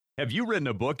Have you written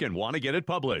a book and want to get it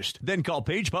published? Then call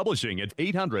Page Publishing at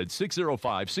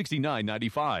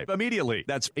 800-605-6995 immediately.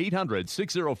 That's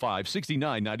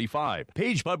 800-605-6995.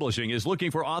 Page Publishing is looking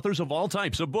for authors of all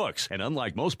types of books. And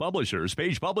unlike most publishers,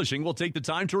 Page Publishing will take the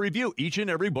time to review each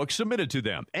and every book submitted to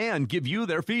them and give you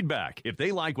their feedback. If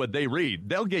they like what they read,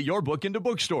 they'll get your book into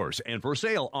bookstores and for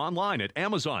sale online at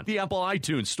Amazon, the Apple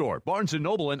iTunes Store, Barnes &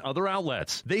 Noble, and other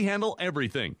outlets. They handle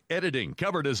everything: editing,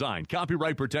 cover design,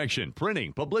 copyright protection,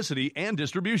 printing, publicity, and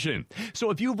distribution.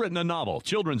 So if you've written a novel,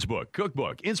 children's book,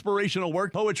 cookbook, inspirational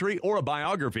work, poetry, or a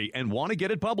biography and want to get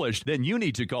it published, then you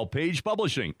need to call Page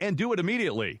Publishing and do it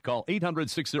immediately. Call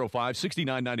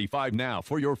 800-605-6995 now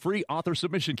for your free author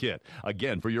submission kit.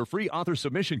 Again, for your free author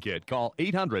submission kit, call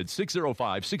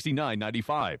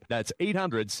 800-605-6995. That's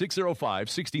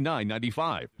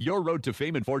 800-605-6995. Your road to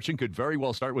fame and fortune could very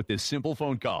well start with this simple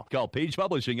phone call. Call Page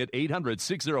Publishing at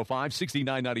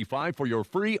 800-605-6995 for your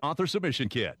free author submission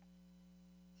kit.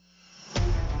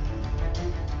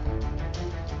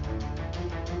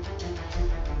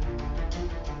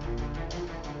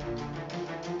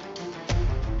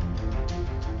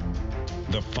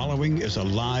 The following is a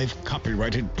live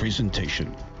copyrighted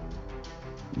presentation.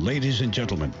 Ladies and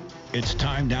gentlemen, it's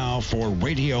time now for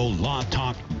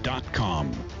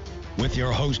RadioLawTalk.com with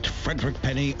your host, Frederick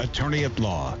Penny, attorney at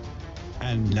law.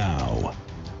 And now,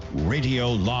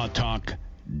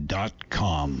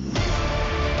 RadioLawTalk.com.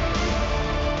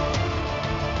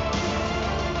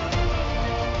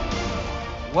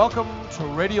 Welcome to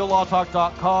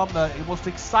RadioLawTalk.com, the most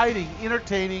exciting,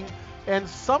 entertaining, and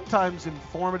sometimes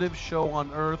informative show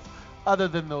on earth, other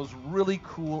than those really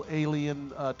cool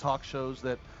alien talk shows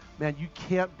that, man, you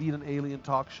can't beat an alien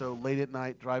talk show late at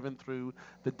night, driving through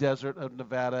the desert of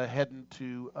Nevada, heading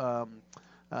to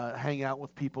hang out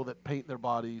with people that paint their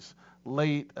bodies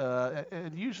late.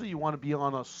 And usually you want to be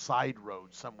on a side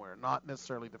road somewhere, not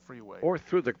necessarily the freeway. Or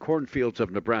through the cornfields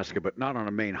of Nebraska, but not on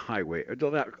a main highway.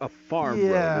 A farm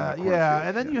road. Yeah.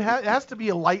 And then it has to be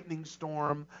a lightning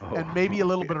storm and maybe a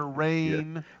little bit of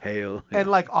rain. Hail. And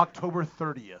like October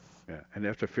 30th. Yeah, and you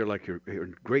have to feel like you're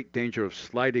in great danger of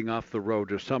sliding off the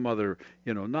road or some other,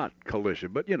 not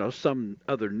collision, but, some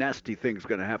other nasty thing's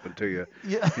going to happen to you.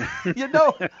 Yeah.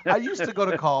 I used to go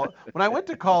to college. When I went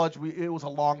to college, it was a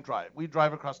long drive. We'd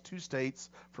drive across 2 states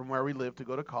from where we lived to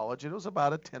go to college, and it was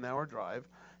about a 10-hour drive.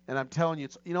 And I'm telling you,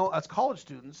 as college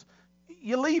students,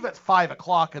 you leave at 5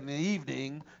 o'clock in the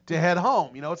evening to head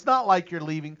home. It's not like you're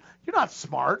leaving. You're not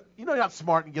smart. You're not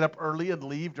smart and get up early and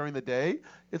leave during the day.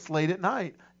 It's late at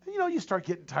night. You start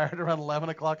getting tired around 11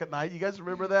 o'clock at night. You guys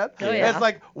remember that? Oh, yeah. And it's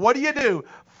like, what do?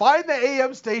 Find the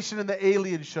AM station and the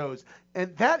alien shows.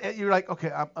 And that, you're like,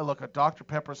 okay, look, a Dr.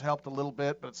 Pepper's helped a little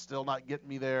bit, but it's still not getting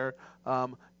me there.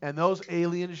 And those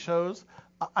alien shows,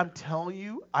 I'm telling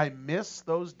you, I miss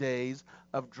those days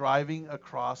of driving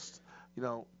across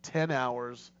 10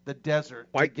 hours, the desert.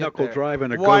 White knuckle there. drive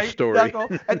and a ghost story.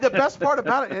 And the best part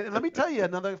about it, and let me tell you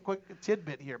another quick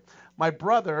tidbit here. My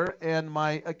brother and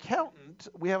my accountant,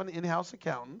 we have an in-house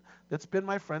accountant that's been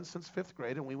my friend since 5th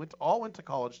grade, and we all went to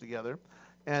college together,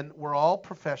 and we're all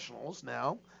professionals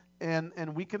now, and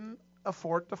we can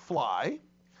afford to fly.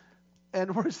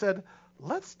 And we said,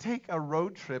 let's take a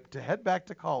road trip to head back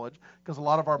to college, because a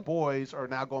lot of our boys are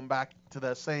now going back to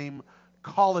the same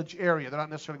college area. They're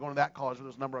not necessarily going to that college, but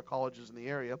there's a number of colleges in the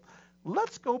area.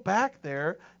 Let's go back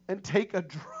there and take a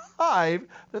drive,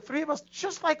 the 3 of us,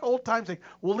 just like old times.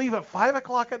 We'll leave at 5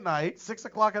 o'clock at night, 6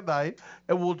 o'clock at night,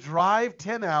 and we'll drive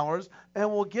 10 hours,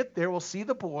 and we'll get there, we'll see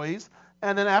the boys,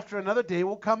 and then after another day,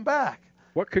 we'll come back.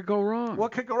 What could go wrong?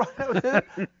 And then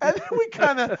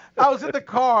I was in the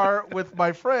car with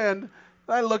my friend,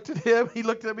 and I looked at him, he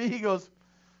looked at me, he goes,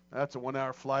 that's a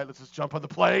 1-hour flight. Let's just jump on the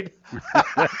plane.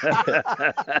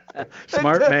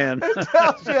 Smart man. It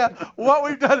tells you what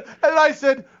we've done. And I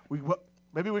said,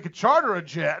 maybe we could charter a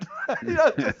jet.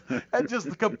 Just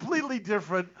a completely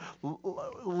different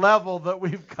level that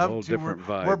we've come to.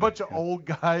 We're a bunch of old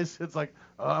guys. It's like,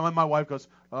 my wife goes,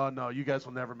 oh, no, you guys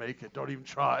will never make it. Don't even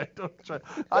try.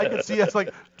 I can see us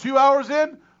like 2 hours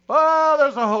in. Oh,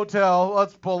 there's a hotel.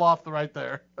 Let's pull off right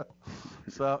there.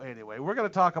 So anyway, we're going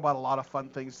to talk about a lot of fun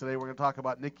things today. We're going to talk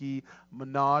about Nicki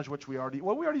Minaj, which we already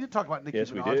did talk about Nicki Minaj.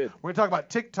 Yes, we did. We're going to talk about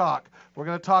TikTok. We're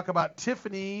going to talk about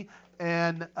Tiffany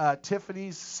and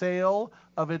Tiffany's sale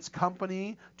of its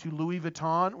company to Louis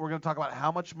Vuitton. We're going to talk about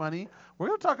how much money. We're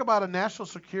going to talk about a national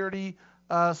security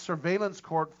surveillance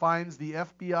court finds the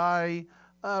FBI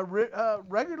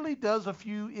regularly does a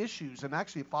few issues, and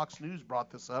actually Fox News brought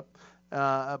this up.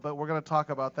 But we're going to talk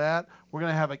about that. We're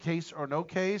going to have a case or no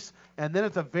case. And then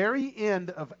at the very end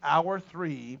of hour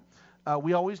 3,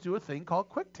 we always do a thing called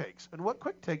quick takes. And what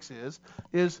quick takes is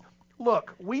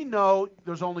look, we know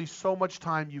there's only so much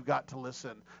time you've got to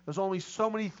listen. There's only so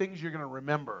many things you're going to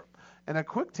remember. And a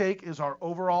quick take is our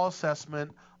overall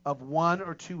assessment of one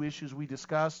or two issues we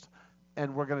discussed,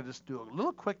 and we're going to just do a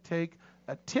little quick take,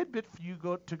 a tidbit for you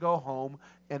to go home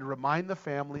and remind the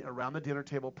family around the dinner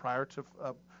table prior to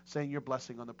saying your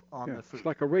blessing on the food. It's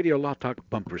like a Radio Law Talk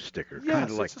bumper sticker. Yes, kind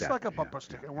of like it's just that. like a bumper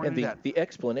sticker. And we're And going to do that. the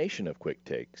explanation of quick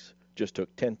takes just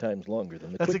took 10 times longer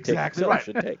than the That's quick exactly take right.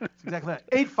 itself should take. That's exactly right.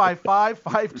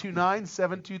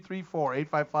 855-529-7234.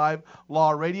 855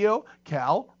 Law Radio.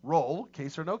 Cal, roll,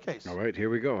 case or no case. All right, here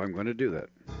we go. I'm going to do that.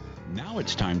 Now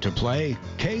it's time to play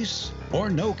Case or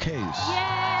No Case.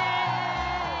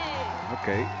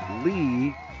 Okay,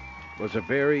 Lee was a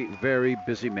very, very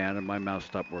busy man, and my mouth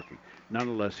stopped working.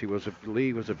 Nonetheless,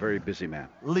 Lee was a very busy man.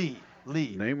 Lee.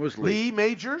 Name was Lee. Lee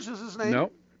Majors is his name? No.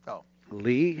 Oh.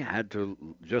 Lee had to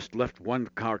just left one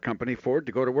car company, Ford,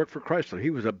 to go to work for Chrysler. He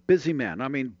was a busy man. I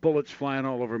mean, bullets flying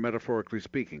all over, metaphorically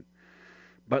speaking.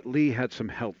 But Lee had some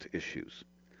health issues.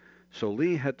 So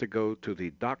Lee had to go to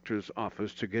the doctor's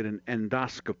office to get an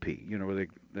endoscopy, where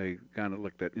they kind of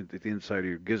looked at the inside of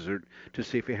your gizzard to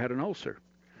see if he had an ulcer.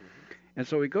 And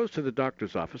so he goes to the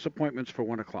doctor's office, appointments for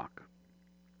 1 o'clock.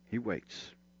 He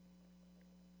waits.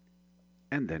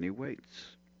 And then he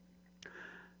waits.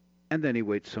 And then he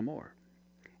waits some more.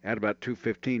 At about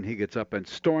 2:15, he gets up and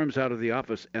storms out of the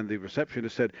office, and the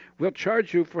receptionist said, "We'll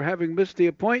charge you for having missed the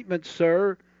appointment,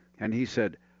 sir." And he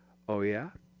said, "Oh, yeah?"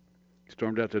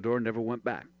 Stormed out the door and never went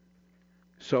back.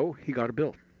 So he got a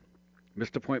bill.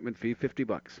 Missed appointment fee,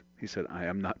 $50. He said, "I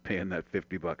am not paying that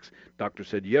 $50. Doctor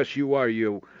said, "Yes, you are,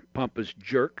 you pompous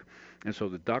jerk." And so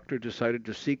the doctor decided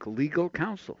to seek legal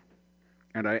counsel.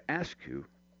 And I ask you,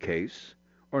 case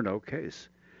or no case?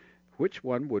 Which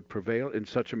one would prevail in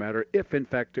such a matter if, in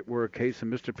fact, it were a case?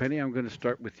 And Mr. Penny, I'm going to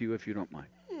start with you if you don't mind.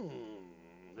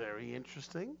 Very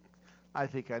interesting. I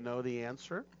think I know the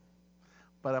answer,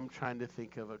 but I'm trying to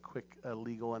think of a quick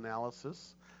legal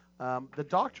analysis. The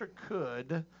doctor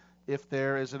could, if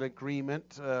there is an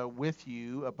agreement with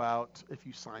you about if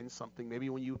you sign something,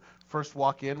 maybe when you first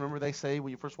walk in, remember they say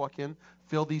when you first walk in,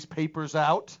 fill these papers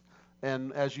out,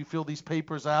 and as you fill these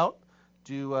papers out,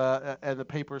 and the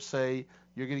papers say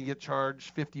you're going to get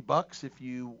charged $50 if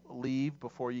you leave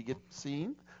before you get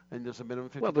seen, and there's a minimum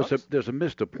 $50. Well, there's a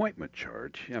missed appointment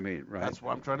charge. I mean, right? That's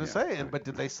what I'm trying to say. But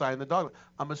did they sign the document?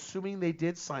 I'm assuming they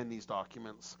did sign these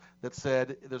documents that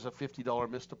said there's a $50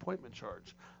 missed appointment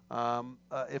charge.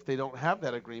 If they don't have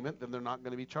that agreement, then they're not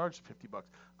going to be charged $50.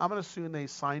 I'm going to assume they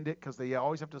signed it because they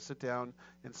always have to sit down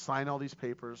and sign all these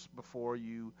papers before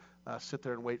you sit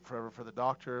there and wait forever for the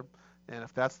doctor. And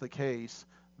if that's the case,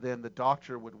 then the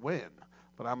doctor would win.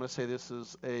 But I'm going to say this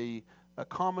is a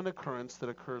common occurrence that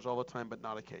occurs all the time, but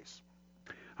not a case.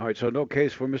 All right, so no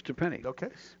case for Mr. Penny. No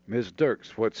case. Ms.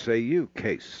 Dirks, what say you?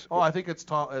 Case. Oh, I think it's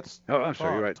Todd. Oh, I'm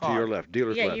sorry. You're right. Todd. To your left.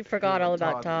 Dealer's left. Yeah, you forgot all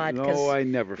about Todd. No, I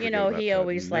never forget about he Todd.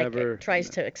 always Never.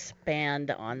 tries to expand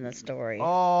on the story.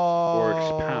 Oh, Or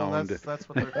expound. That's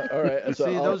what they're. All right. So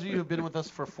See, those of you who've been with us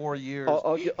for 4 years.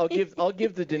 I'll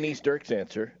give the Denise Dirks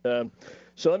answer.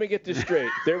 So let me get this straight.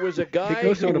 There was a guy He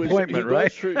goes to who an was appointment, he goes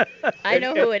right? through, I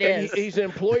know who it is. He's an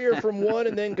employer from one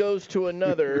and then goes to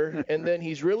another, and then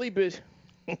he's really busy.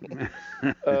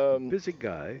 Busy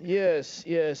guy. Yes,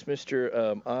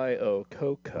 Mr. I.O.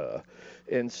 Coca.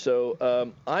 And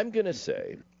so I'm going to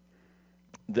say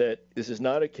that this is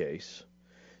not a case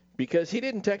because he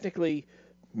didn't technically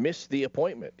miss the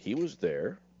appointment. He was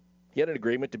there. He had an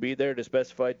agreement to be there at a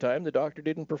specified time. The doctor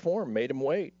didn't perform, made him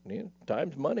wait.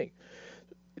 Time's money.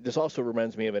 This also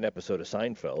reminds me of an episode of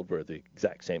Seinfeld where the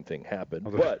exact same thing happened.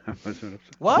 But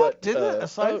What? Did it? A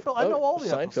Seinfeld? I know all the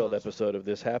Seinfeld episodes. episode of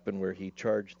this happened where he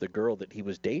charged the girl that he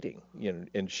was dating,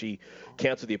 and she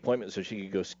canceled the appointment so she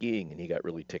could go skiing, and he got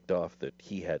really ticked off that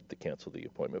he had to cancel the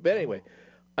appointment. But anyway,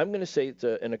 I'm going to say it's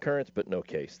an occurrence, but no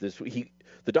case.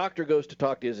 The doctor goes to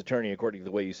talk to his attorney according to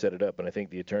the way you set it up, and I think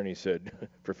the attorney said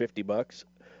for $50.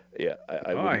 Yeah,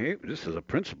 This is a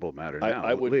principal matter now.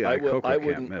 I can't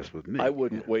wouldn't mess with me. I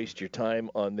wouldn't waste your time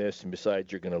on this, and besides,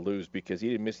 you're going to lose because he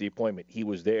didn't miss the appointment. He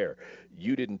was there.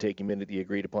 You didn't take him in at the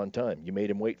agreed upon time. You made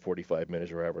him wait 45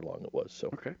 minutes or however long it was. So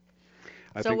Okay.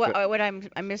 So what I'm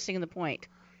missing the point.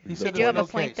 He said Did you have no a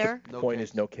point case. there? No point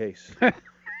case. is no case.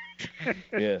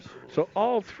 Yes. So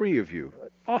all three of you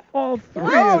All three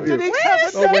No, of you. Denise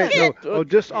has a Oh, wait, second. no. Oh,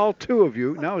 just all two of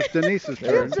you. Now it's Denise's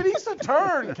turn. Give Denise a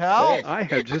turn, Cal. I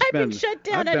have just I've been shut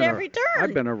down I've at been every turn.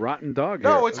 I've been a rotten dog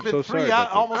No, here. it's I'm been so sorry about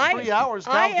that. almost 3 hours.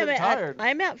 I Cal's am getting tired.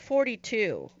 I'm at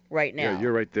 42 right now. Yeah,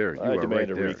 you're right there. You I are demand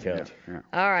right a there. recount. Yeah.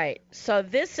 All right. So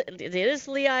it is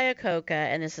Lee Iacocca,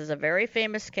 and this is a very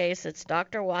famous case. It's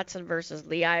Dr. Watson versus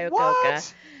Lee Iacocca.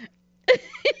 What?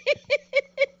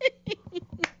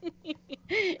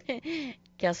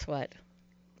 Guess what?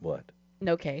 What?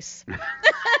 No case.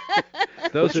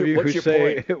 Those of you who what's your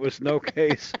say point? it was no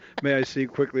case, may I see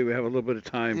quickly? We have a little bit of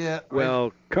time. Yeah.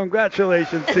 Well,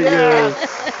 congratulations to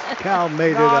Yes. you. Cal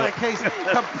made Not it a up. case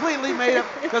completely made up,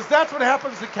 because that's what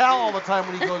happens to Cal all the time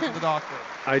when he goes to the doctor.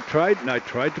 I tried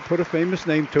to put a famous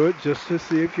name to it just to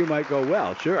see if you might go,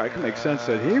 well, sure, I can make sense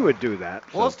that he would do that.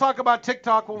 Well, let's talk about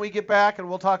TikTok when we get back, and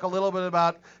we'll talk a little bit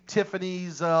about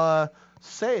Tiffany's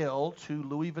sale to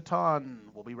Louis Vuitton.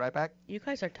 We'll be right back. You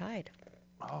guys are tied.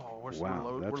 Oh, we're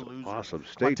Wow, we're that's losing. awesome.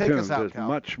 Come Stay on, take tuned. us out, There's Cal.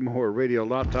 much more Radio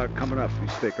Law Talk coming up. You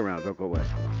stick around. Don't go away.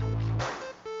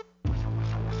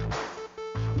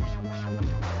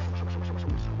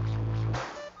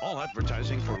 All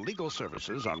advertising for legal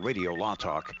services on Radio Law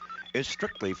Talk is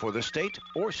strictly for the state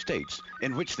or states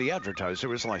in which the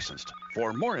advertiser is licensed.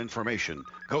 For more information,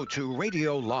 go to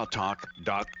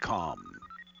radiolawtalk.com.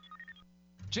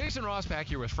 Jason Ross back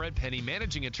here with Fred Penny,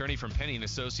 managing attorney from Penny &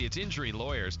 Associates Injury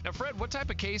Lawyers. Now, Fred, what type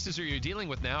of cases are you dealing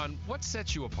with now, and what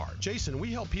sets you apart? Jason,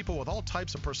 we help people with all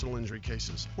types of personal injury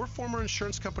cases. We're former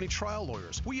insurance company trial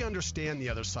lawyers. We understand the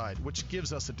other side, which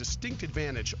gives us a distinct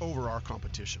advantage over our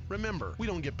competition. Remember, we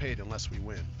don't get paid unless we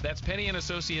win. That's Penny &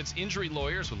 Associates Injury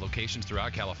Lawyers with locations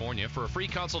throughout California. For a free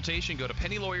consultation, go to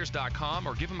pennylawyers.com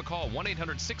or give them a call,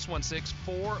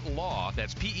 1-800-616-4LAW.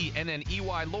 That's PENNEY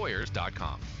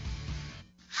lawyers.com.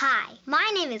 Hi,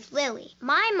 my name is Lily.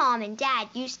 My mom and dad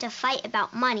used to fight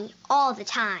about money all the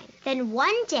time. Then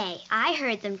one day, I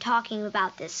heard them talking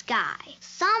about this guy,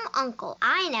 some uncle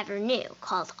I never knew,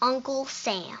 called Uncle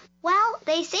Sam. Well,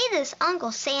 they say this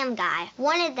Uncle Sam guy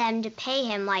wanted them to pay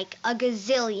him like $1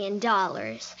 gazillion,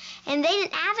 and they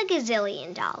didn't have $1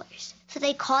 gazillion. So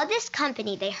they called this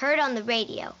company they heard on the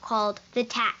radio called the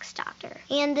Tax Doctor.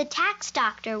 And the Tax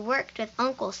Doctor worked with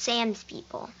Uncle Sam's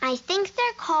people. I think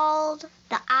they're called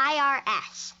the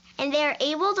IRS. And they were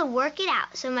able to work it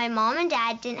out so my mom and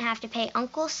dad didn't have to pay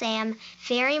Uncle Sam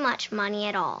very much money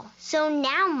at all. So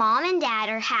now mom and dad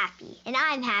are happy, and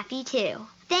I'm happy too.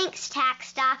 Thanks,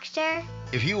 Tax Doctor.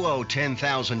 If you owe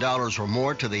 $10,000 or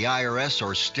more to the IRS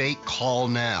or state, call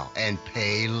now and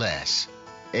pay less.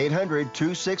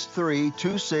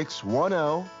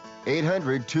 800-263-2610.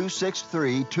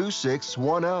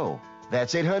 800-263-2610.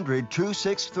 That's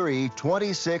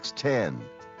 800-263-2610.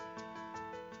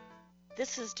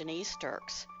 This is Denise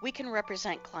Dirks. We can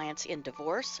represent clients in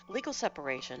divorce, legal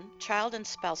separation, child and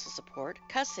spousal support,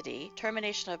 custody,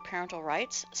 termination of parental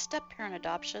rights, step-parent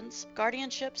adoptions,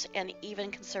 guardianships, and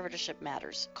even conservatorship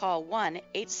matters. Call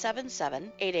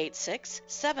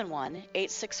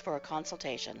 1-877-886-7186 for a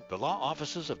consultation. The law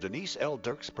offices of Denise L.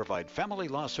 Dirks provide family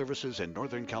law services in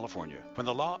Northern California. When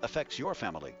the law affects your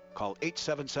family, call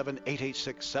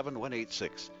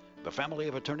 877-886-7186. The family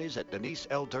of attorneys at Denise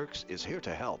L. Dirks is here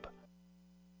to help.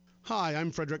 Hi,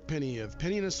 I'm Frederick Penny of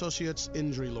Penny & Associates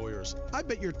Injury Lawyers. I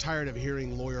bet you're tired of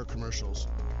hearing lawyer commercials,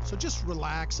 so just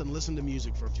relax and listen to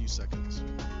music for a few seconds.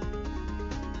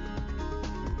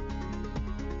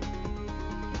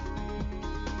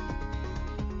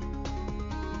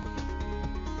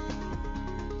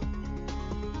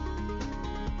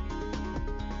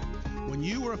 When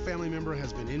you or a family member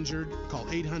has been injured, call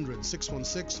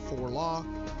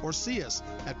 800-616-4LAW or see us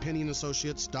at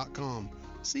pennyandassociates.com.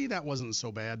 See, that wasn't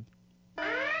so bad.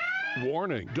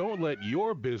 Warning, don't let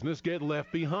your business get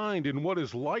left behind in what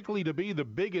is likely to be the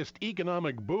biggest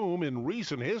economic boom in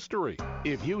recent history.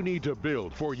 If you need to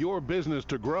build for your business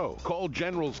to grow, call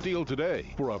General Steel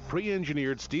today for a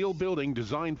pre-engineered steel building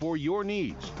designed for your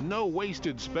needs. No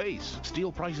wasted space.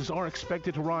 Steel prices are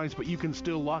expected to rise, but you can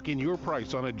still lock in your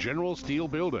price on a General Steel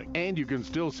building. And you can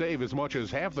still save as much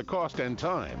as half the cost and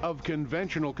time of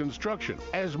conventional construction.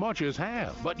 As much as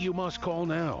half. But you must call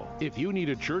now. If you need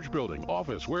a church building,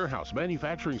 office, warehouse,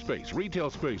 manufacturing space,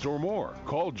 retail space, or more,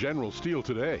 call General Steel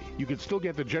today. You can still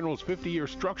get the General's 50-year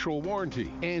structural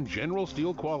warranty and General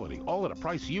Steel quality, all at a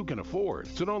price you can afford.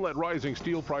 So don't let rising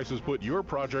steel prices put your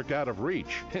project out of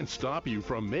reach and stop you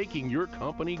from making your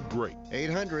company great.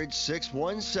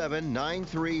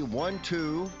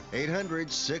 800-617-9312.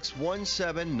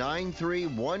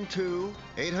 800-617-9312.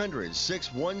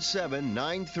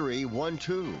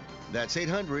 800-617-9312. That's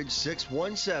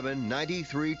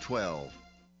 800-617-9312.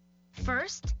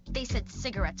 First, they said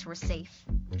cigarettes were safe.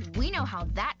 We know how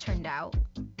that turned out.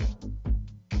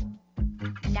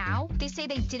 Now, they say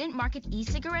they didn't market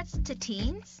e-cigarettes to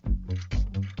teens?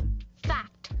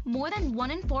 Fact, more than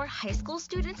 1 in 4 high school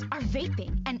students are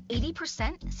vaping, and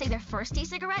 80% say their first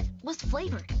e-cigarette was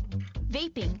flavored.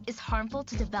 Vaping is harmful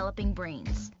to developing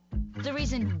brains. The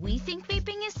reason we think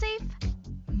vaping is safe?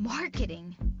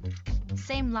 Marketing.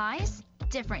 Same lies,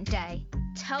 different day.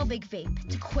 Tell Big Vape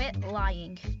to quit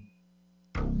lying.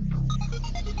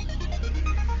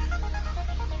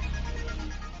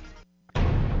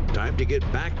 Time to get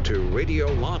back to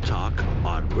Radio Law Talk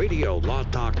on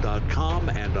RadioLawTalk.com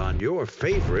and on your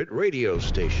favorite radio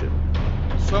station.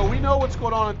 So we know what's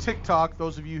going on TikTok.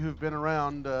 Those of you who've been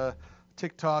around,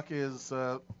 TikTok is,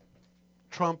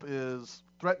 Trump is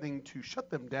threatening to shut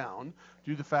them down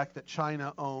due to the fact that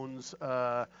China owns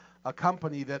a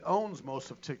company that owns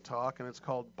most of TikTok, and it's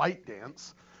called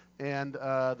ByteDance. And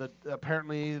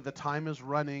apparently the time is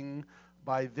running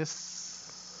by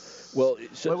this. Well,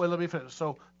 wait, let me finish.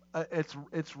 So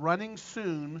it's running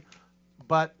soon,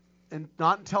 but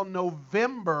not until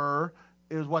November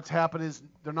is what's happened. Is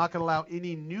they're not going to allow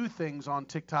any new things on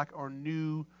TikTok or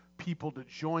new people to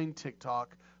join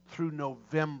TikTok through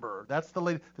November. That's the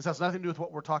latest. This has nothing to do with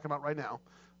what we're talking about right now.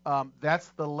 That's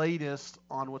the latest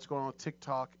on what's going on with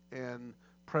TikTok and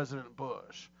President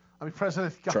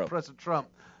Trump.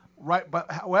 Right,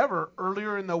 but however,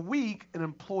 earlier in the week, an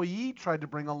employee tried to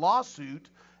bring a lawsuit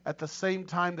at the same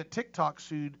time that TikTok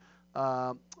sued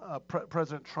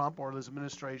President Trump or his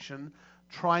administration,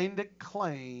 trying to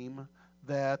claim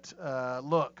that,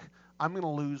 look, I'm going to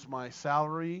lose my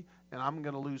salary and I'm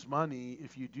going to lose money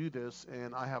if you do this,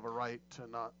 and I have a right to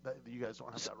not. That you guys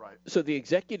don't have that right. So the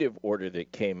executive order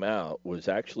that came out was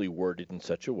actually worded in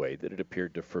such a way that it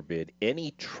appeared to forbid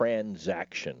any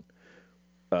transaction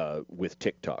with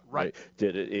TikTok. Right.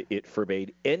 That it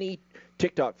forbade any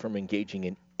TikTok from engaging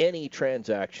in any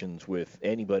transactions with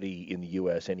anybody in the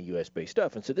U.S., any U.S.-based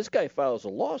stuff. And so this guy files a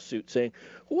lawsuit saying,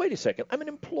 well, wait a second, I'm an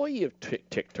employee of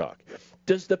TikTok.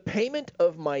 Does the payment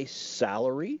of my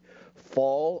salary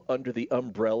fall under the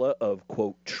umbrella of,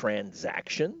 quote,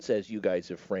 transactions, as you guys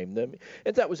have framed them?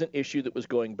 And that was an issue that was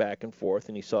going back and forth,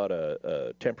 and he sought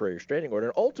a temporary restraining order.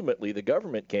 And ultimately, the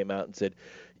government came out and said,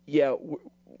 yeah,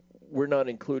 we're not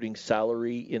including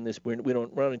salary in this. We're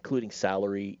not including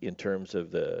salary in terms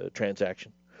of the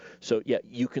transaction. So yeah,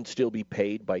 you can still be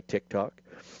paid by TikTok.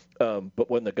 But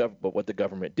what the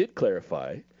government did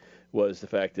clarify was the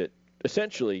fact that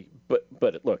essentially, but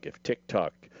look, if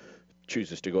TikTok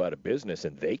chooses to go out of business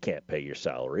and they can't pay your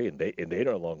salary and they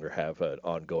no longer have an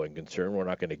ongoing concern, we're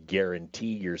not going to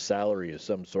guarantee your salary as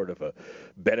some sort of a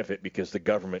benefit because the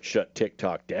government shut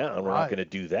TikTok down. We're not going to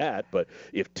do that. But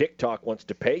if TikTok wants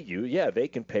to pay you, yeah, they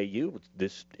can pay you.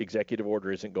 This executive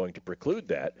order isn't going to preclude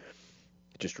that.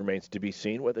 It just remains to be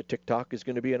seen whether TikTok is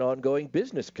going to be an ongoing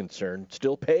business concern,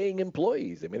 still paying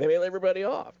employees. I mean, they may let everybody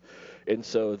off. And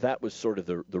so that was sort of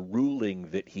the ruling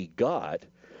that he got.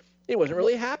 He wasn't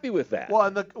really happy with that. Well,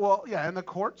 and the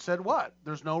court said what?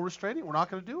 There's no restraining. We're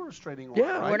not going to do a restraining order.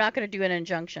 Yeah, we're not going to do an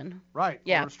injunction. Right.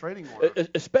 Yeah. A restraining order.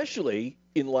 Especially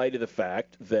in light of the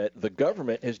fact that the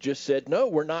government has just said, no,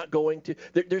 we're not going to.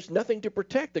 There's nothing to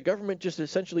protect. The government just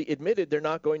essentially admitted they're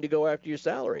not going to go after your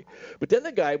salary. But then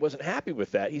the guy wasn't happy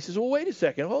with that. He says, well, wait a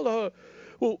second, hold on.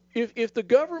 Well, if the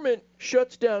government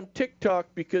shuts down TikTok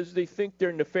because they think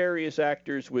they're nefarious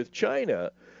actors with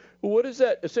China, what does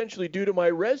that essentially do to my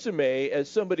resume as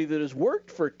somebody that has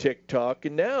worked for TikTok?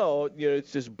 And now,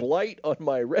 it's this blight on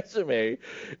my resume.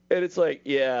 And it's like,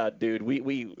 yeah, dude,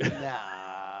 we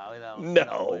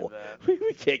no,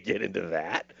 we can't get into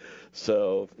that.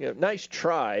 So, nice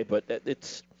try, but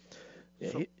it's.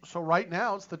 So right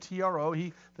now it's the TRO.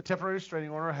 The temporary restraining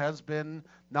order has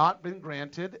not been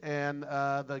granted, and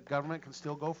the government can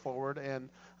still go forward. And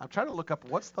I'm trying to look up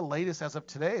what's the latest as of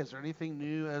today. Is there anything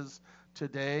new as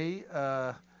today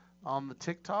on the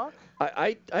TikTok?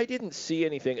 I didn't see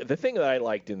anything. The thing that I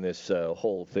liked in this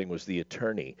whole thing was the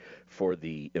attorney for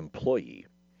the employee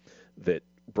that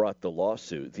brought the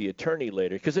lawsuit. The attorney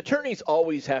later, because attorneys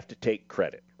always have to take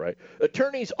credit, right?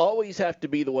 Attorneys always have to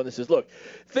be the one that says, look,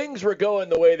 things were going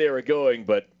the way they were going,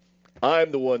 but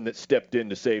I'm the one that stepped in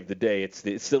to save the day. It's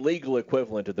the legal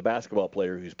equivalent of the basketball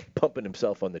player who's pumping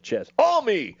himself on the chest. All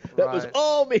me! That was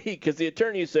all me! Because the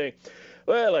attorney is saying,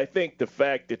 well, I think the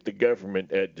fact that the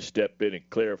government had to step in and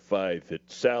clarify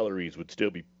that salaries would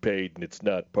still be paid and it's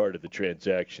not part of the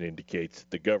transaction indicates that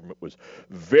the government was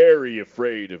very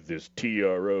afraid of this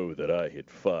TRO that I had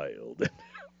filed.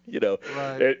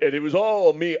 Right. And it was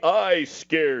all me. I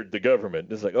scared the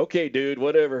government. It's like, okay, dude,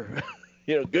 whatever.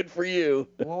 Good for you.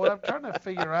 Well, what I'm trying to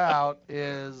figure out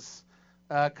is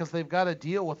because they've got a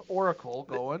deal with Oracle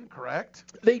going, correct?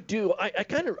 They do. I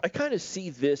kind of see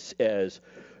this as,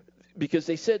 because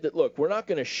they said that, look, we're not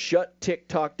going to shut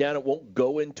TikTok down. It won't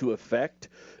go into effect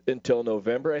until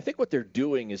November. I think what they're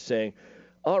doing is saying,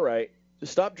 all right,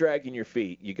 stop dragging your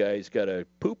feet. You guys got to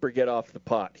poop or get off the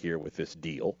pot here with this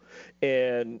deal.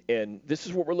 And this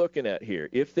is what we're looking at here.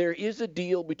 If there is a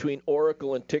deal between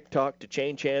Oracle and TikTok to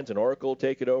change hands and Oracle will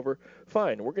take it over,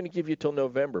 fine. We're going to give you till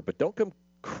November. But don't come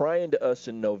crying to us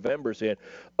in November saying,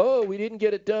 oh, we didn't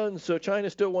get it done, so China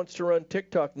still wants to run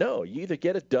TikTok. No, you either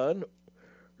get it done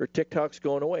or TikTok's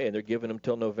going away, and they're giving them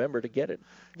till November to get it.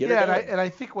 And I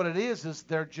think what it is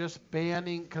they're just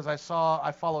banning, because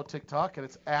I follow TikTok, and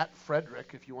it's at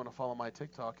Frederick, if you want to follow my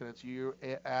TikTok, and it's you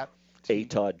at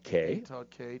Todd K. Todd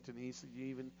K. Denise,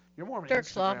 you're more of an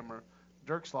Dirkslaw. Instagrammer.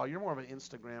 Dirkslaw, you're more of an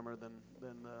Instagrammer than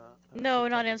No,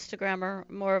 not Instagrammer.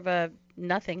 More of a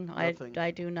nothing. Nothing. I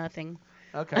do nothing.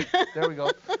 Okay, there we go.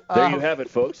 There you have it,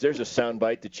 folks. There's a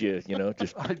soundbite that just.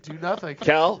 I do nothing.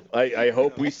 Cal, I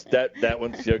hope that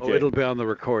one's okay. Oh, it'll be on the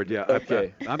record, yeah.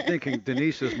 Okay. I'm thinking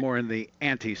Denise is more in the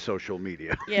anti-social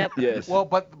media. Yep. Yes. Well,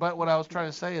 but what I was trying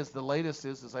to say is the latest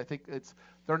is I think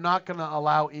they're not going to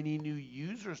allow any new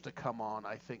users to come on,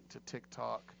 I think, to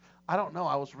TikTok. I don't know.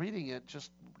 I was reading it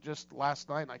just last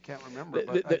night, and I can't remember.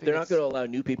 But they're not going to allow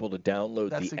new people to download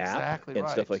the app and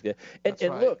stuff like that. And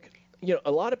look,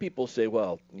 a lot of people say,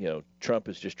 well, Trump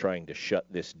is just trying to shut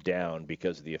this down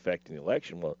because of the effect in the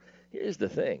election. Well, here's the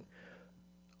thing.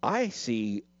 I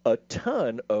see a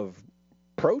ton of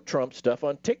pro-Trump stuff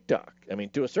on TikTok. I mean,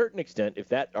 to a certain extent, if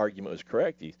that argument was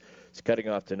correct, he's cutting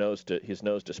off his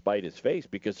nose to spite his face,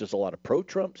 because there's a lot of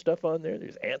pro-Trump stuff on there.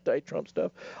 There's anti-Trump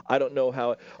stuff. I don't know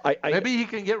how. Maybe he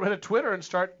can get rid of Twitter and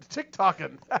start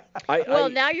TikToking.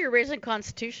 Now you're raising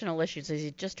constitutional issues.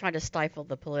 He's just trying to stifle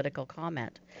the political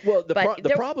comment. Well,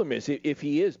 the problem is, if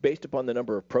he is, based upon the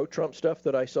number of pro-Trump stuff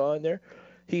that I saw in there,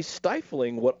 he's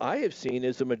stifling what I have seen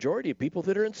as a majority of people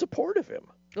that are in support of him.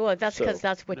 Well, that's because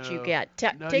that's what you get.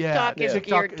 TikTok is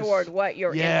geared toward what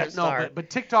your interests are. But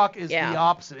TikTok is the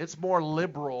opposite. It's more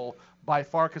liberal by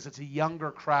far because it's a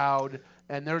younger crowd,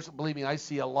 and believe me, I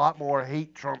see a lot more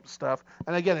hate Trump stuff.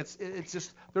 And again, it's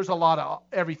just there's a lot of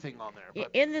everything on there.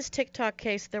 But. In this TikTok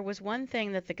case, there was one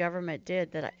thing that the government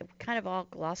did that I kind of all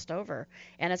glossed over,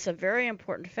 and it's a very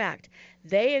important fact.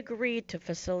 They agreed to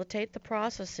facilitate the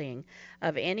processing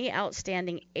of any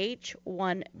outstanding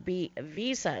H-1B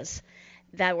visas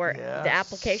that were the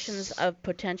applications of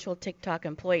potential TikTok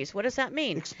employees. What does that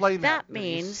mean? Explain that. That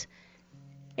means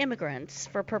immigrants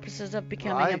for purposes of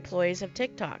becoming employees of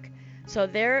TikTok. So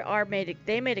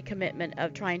they made a commitment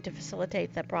of trying to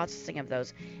facilitate the processing of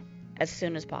those as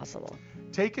soon as possible.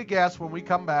 Take a guess when we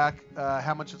come back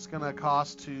how much it's going to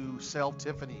cost to sell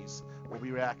Tiffany's. We'll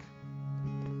be back.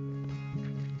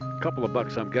 Couple of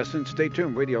bucks, I'm guessing. Stay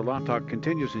tuned. Radio Law Talk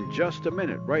continues in just a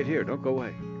minute. Right here. Don't go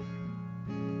away.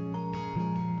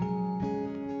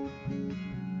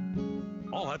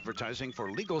 All advertising for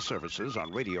legal services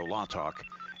on Radio Law Talk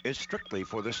is strictly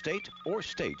for the state or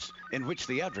states in which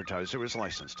the advertiser is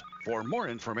licensed. For more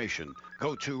information,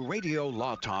 go to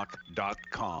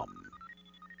radiolawtalk.com.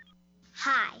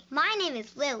 Hi, my name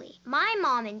is Lily. My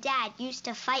mom and dad used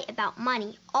to fight about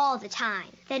money all the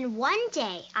time. Then one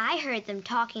day, I heard them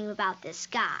talking about this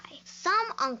guy,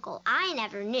 some uncle I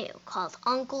never knew, called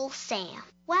Uncle Sam.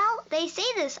 Well, they say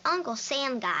this Uncle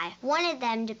Sam guy wanted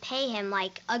them to pay him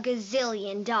like $1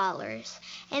 gazillion,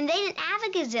 and they didn't have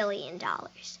 $1 gazillion.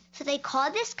 So they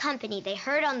called this company they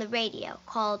heard on the radio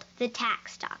called the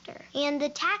Tax Doctor. And the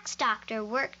Tax Doctor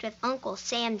worked with Uncle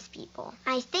Sam's people.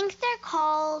 I think they're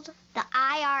called the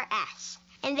IRS.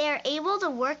 And they were able to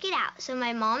work it out so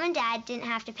my mom and dad didn't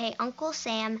have to pay Uncle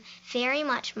Sam very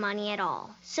much money at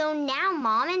all. So now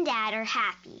mom and dad are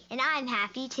happy, and I'm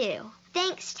happy too.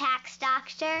 Thanks, Tax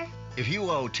Doctor. If you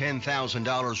owe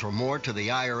 $10,000 or more to the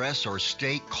IRS or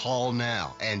state, call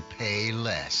now and pay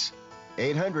less.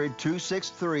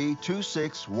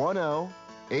 800-263-2610.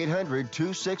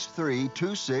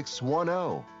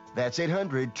 800-263-2610. That's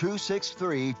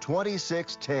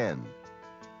 800-263-2610.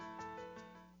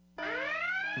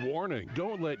 Warning,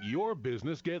 don't let your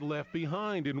business get left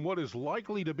behind in what is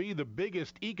likely to be the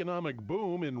biggest economic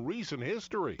boom in recent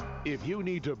history. If you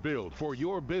need to build for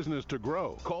your business to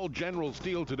grow, call General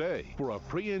Steel today for a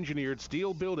pre-engineered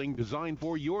steel building designed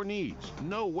for your needs.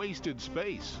 No wasted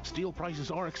space. Steel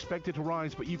prices are expected to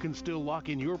rise, but you can still lock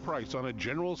in your price on a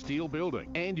General Steel building.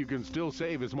 And you can still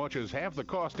save as much as half the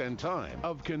cost and time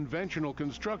of conventional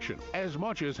construction. As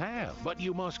much as half. But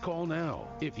you must call now.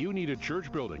 If you need a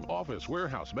church building, office,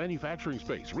 warehouse, warehouse, manufacturing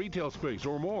space, retail space,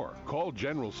 or more. Call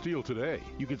General Steel today.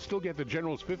 You can still get the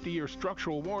General's 50-year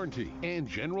structural warranty and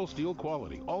General Steel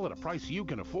quality, all at a price you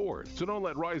can afford. So don't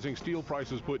let rising steel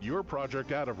prices put your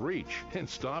project out of reach and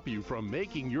stop you from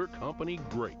making your company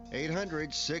great.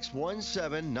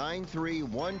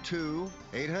 800-617-9312.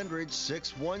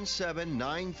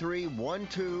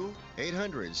 800-617-9312.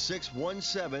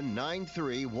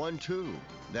 800-617-9312.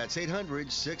 That's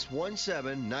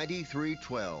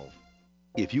 800-617-9312.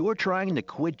 If you are trying to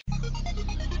quit...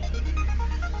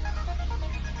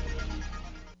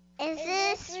 Is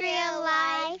this real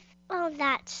life? Oh,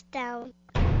 that's dumb.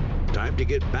 Time to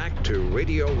get back to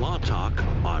Radio Law Talk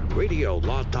on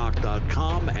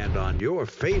RadioLawTalk.com and on your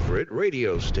favorite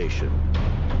radio station.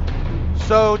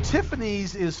 So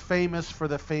Tiffany's is famous for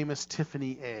the famous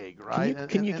Tiffany egg, right?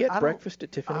 Can you get breakfast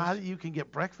at Tiffany's? You can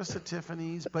get breakfast at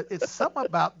Tiffany's, but it's something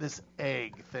about this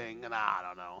egg thing, and I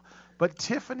don't know. But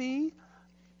Tiffany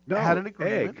had an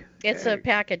agreement. It's a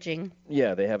packaging.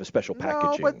 Yeah, they have a special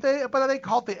packaging. No, but they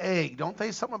call it the egg, don't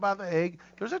they? Something about the egg.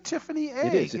 There's a Tiffany egg.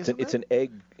 It is. It's an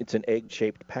egg. It's an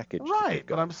egg-shaped package. Right,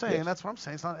 but I'm saying that's what I'm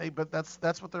saying. It's not egg, but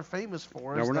that's what they're famous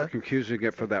for. No, we're not confusing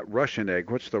it for that Russian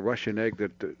egg. What's the Russian egg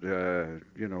that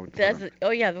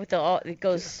it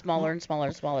goes smaller and smaller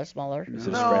and smaller. Is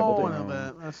it a scrambled egg?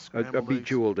 That's scrambled a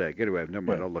bejeweled egg. Anyway, never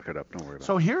mind. I'll look it up. Don't worry about it.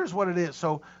 So here's what it is.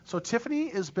 So Tiffany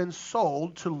has been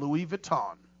sold to Louis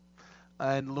Vuitton.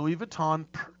 And Louis Vuitton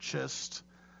purchased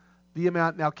the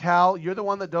amount. Now, Cal, you're the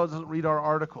one that doesn't read our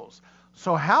articles.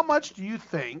 So how much do you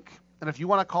think, and if you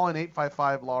want to call in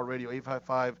 855 Law Radio,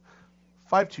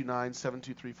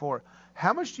 855-529-7234,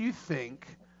 how much do you think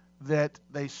that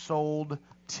they sold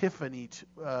Tiffany,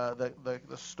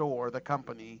 the store, the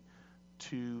company,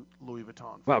 to Louis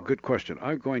Vuitton? Wow, good question.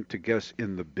 I'm going to guess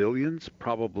in the billions,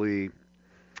 probably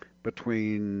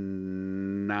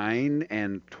between 9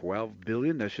 and 12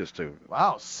 billion. That's just a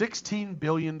 $16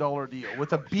 billion deal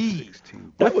with a B.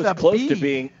 That was close to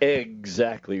being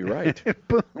exactly right.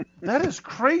 That is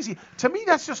crazy. To me,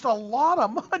 that's just a lot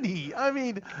of money. I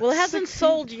mean, well, it hasn't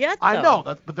sold yet, though. I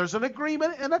know, but there's an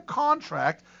agreement and a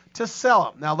contract to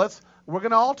sell them. Now we're going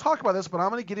to all talk about this, but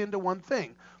I'm going to get into one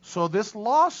thing. So this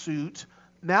lawsuit,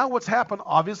 now what's happened,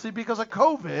 obviously because of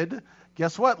COVID.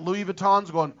 Guess what? Louis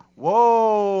Vuitton's going,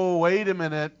 whoa, wait a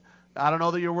minute. I don't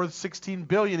know that you're worth $16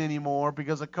 billion anymore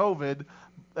because of COVID,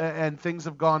 and things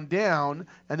have gone down.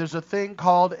 And there's a thing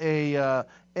called a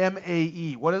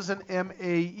MAE. What is an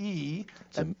MAE?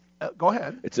 Go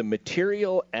ahead. It's a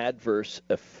material adverse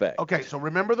effect. Okay, so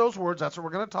remember those words. That's what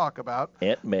we're going to talk about.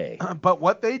 Aunt May. But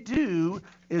what they do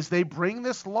is they bring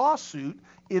this lawsuit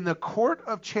in the Court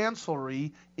of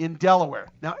Chancery in Delaware.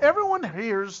 Now, everyone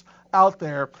hears out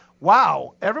there,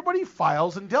 wow, everybody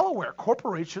files in Delaware.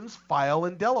 Corporations file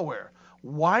in Delaware.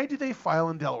 Why do they file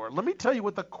in Delaware? Let me tell you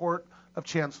what the Court of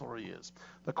Chancery is.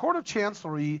 The Court of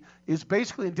Chancery is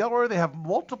basically in Delaware. They have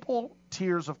multiple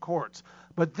tiers of courts.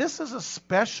 But this is a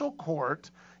special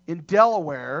court in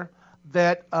Delaware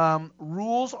that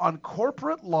rules on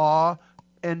corporate law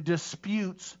and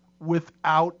disputes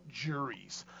without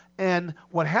juries. And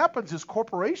what happens is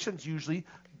corporations usually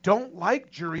don't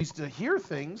like juries to hear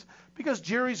things because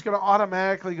jury's going to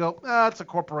automatically go, it's a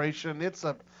corporation. It's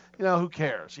a, who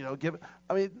cares?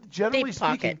 Generally deep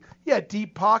speaking, pocket.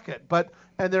 Deep pocket.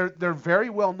 And they're very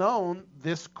well known,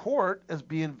 this court, as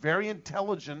being very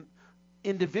intelligent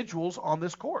individuals on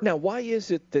this court. Now, why is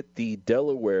it that the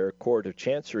Delaware Court of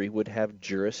Chancery would have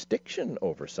jurisdiction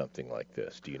over something like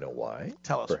this? Do you know why?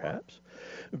 Tell us. Perhaps.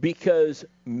 Because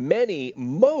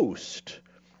most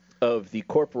of the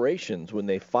corporations, when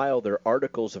they file their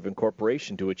articles of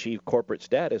incorporation to achieve corporate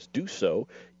status, do so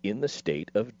in the state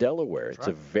of Delaware. It's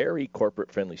a very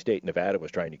corporate-friendly state. Nevada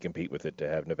was trying to compete with it to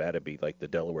have Nevada be like the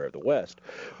Delaware of the West.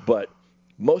 But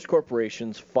most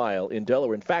corporations file in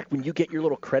Delaware. In fact, when you get your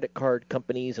little credit card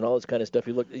companies and all this kind of stuff,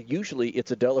 usually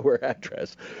it's a Delaware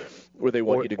address where they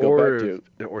want you to go back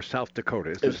to. Or South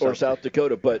Dakota. Or South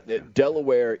Dakota. But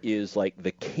Delaware is like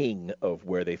the king of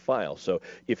where they file. So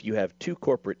if you have two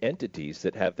corporate entities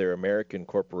that have their American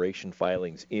corporation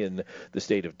filings in the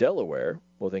state of Delaware,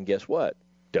 well, then guess what?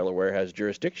 Delaware has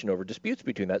jurisdiction over disputes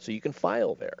between that, so you can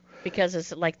file there. Because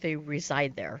it's like they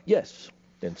reside there. Yes.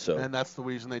 And that's the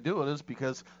reason they do it, is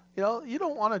because you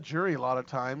don't want a jury a lot of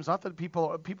times. Not that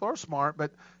people are smart,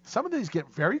 but some of these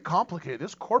get very complicated.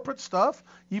 This corporate stuff,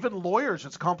 even lawyers,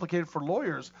 it's complicated for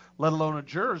lawyers, let alone a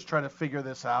jurors trying to figure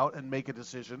this out and make a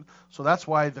decision. So that's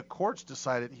why the courts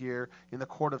decided here in the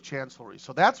Court of Chancery.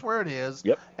 So that's where it is.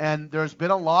 Yep. And there's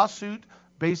been a lawsuit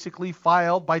basically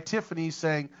filed by Tiffany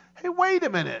saying, hey, wait a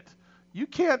minute. You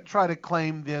can't try to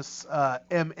claim this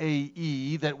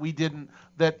MAE that we didn't.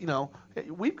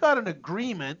 We've got an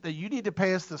agreement that you need to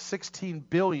pay us the $16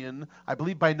 billion, I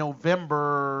believe, by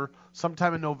November,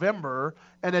 sometime in November,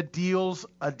 and a deal's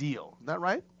a deal. Isn't that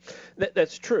right?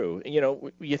 That's true.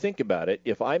 You think about it.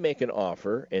 If I make an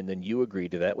offer and then you agree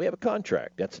to that, we have a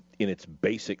contract. That's in its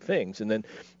basic things.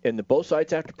 And both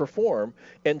sides have to perform.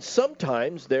 And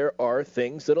sometimes there are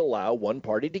things that allow one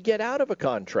party to get out of a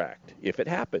contract if it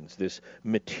happens. This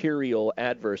material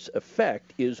adverse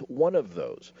effect is one of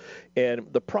those.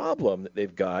 And the problem that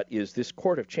they've got is this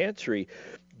Court of Chancery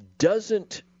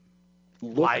doesn't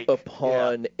look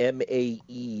upon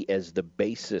MAE as the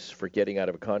basis for getting out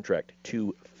of a contract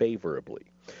too favorably.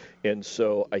 And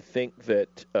so I think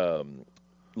that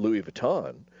Louis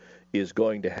Vuitton is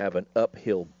going to have an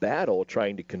uphill battle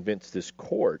trying to convince this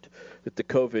court that the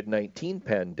COVID-19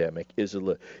 pandemic is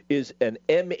an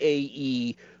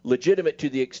MAE legitimate to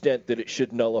the extent that it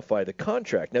should nullify the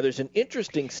contract. Now, there's an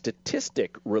interesting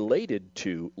statistic related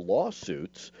to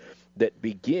lawsuits that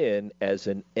begin as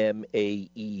an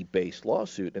MAE-based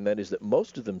lawsuit, and that is that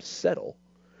most of them settle,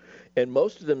 and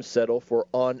most of them settle for,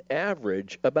 on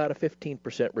average, about a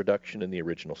 15% reduction in the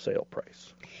original sale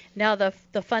price. Now, the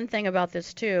fun thing about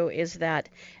this, too, is that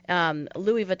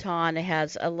Louis Vuitton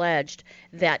has alleged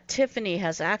that Tiffany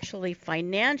has actually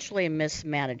financially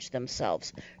mismanaged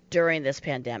themselves during this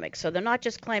pandemic. So they're not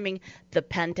just claiming the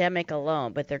pandemic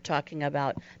alone, but they're talking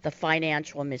about the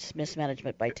financial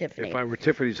mismanagement by Tiffany. If I were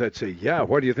Tiffany's, I'd say, yeah,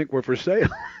 why do you think we're for sale?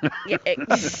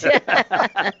 Here's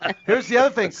the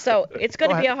other thing. So it's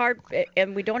going to be a hard,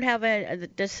 and we don't have a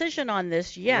decision on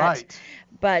this yet. Right.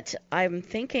 But I'm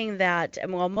thinking that,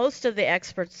 well, most of the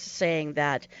experts saying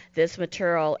that this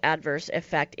material adverse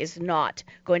effect is not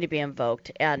going to be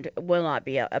invoked and will not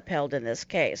be upheld in this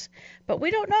case. But we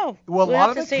don't know. Well, a lot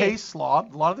of the case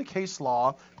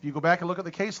law, if you go back and look at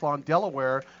the case law in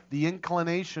Delaware, the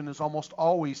inclination is almost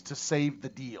always to save the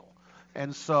deal.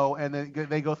 And so, and then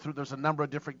they go through, there's a number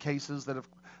of different cases that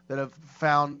have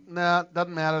found,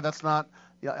 doesn't matter, that's not,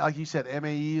 like you said,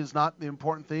 MAE is not the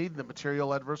important thing, the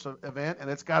material adverse event, and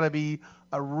it's got to be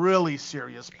a really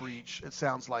serious breach, it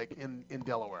sounds like, in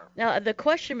Delaware. Now, the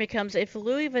question becomes, if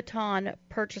Louis Vuitton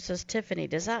purchases Tiffany,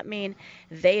 does that mean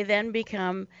they then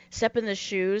step in the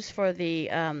shoes for the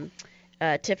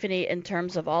Tiffany in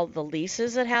terms of all the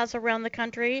leases it has around the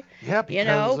country? Yeah,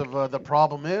 because of the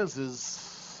problem is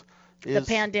the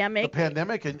pandemic. The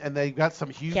pandemic, and they've got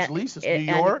some huge leases. New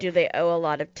York. And do they owe a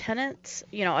lot of tenants?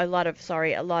 A lot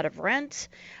of rent.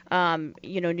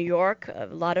 New York, a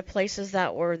lot of places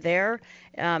that were there,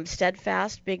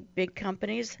 Steadfast, big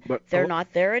companies. But they're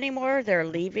not there anymore. They're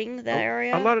leaving the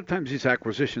area. A lot of times these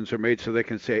acquisitions are made so they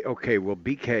can say, okay, well,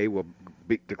 BK will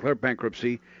declare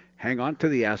bankruptcy, hang on to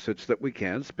the assets that we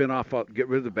can, spin off, get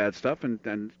rid of the bad stuff,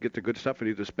 and get the good stuff, and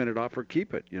either spin it off or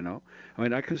keep it, I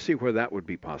mean, I can see where that would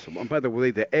be possible. And by the way,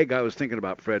 the egg I was thinking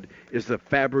about, Fred, is the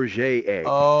Fabergé egg.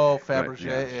 Oh, Fabergé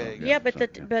egg. Yeah,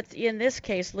 but in this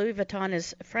case, Louis Vuitton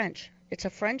is French. It's a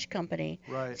French company.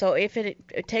 Right. So if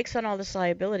it takes on all this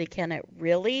liability, can it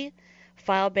really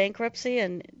file bankruptcy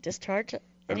and discharge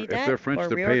any debt? If they're French,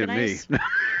 they're reorganize? paying me.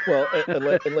 Well,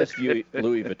 unless Louis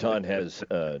Vuitton has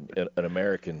an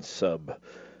American sub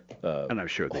and I'm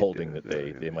sure holding that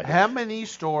they might have. How many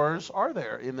stores are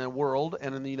there in the world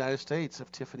and in the United States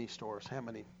of Tiffany stores? How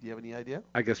many? Do you have any idea?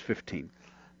 I guess 15.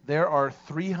 There are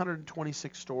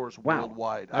 326 stores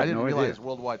worldwide. I didn't realize idea.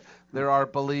 Worldwide. There are, I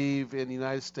believe, in the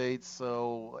United States,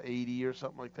 80 or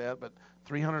something like that, but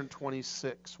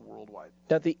 326 worldwide.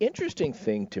 Now, the interesting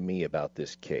thing to me about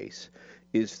this case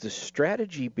is the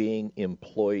strategy being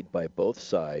employed by both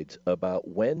sides about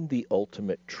when the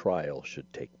ultimate trial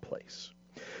should take place.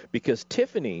 Because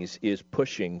Tiffany's is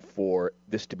pushing for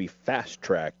this to be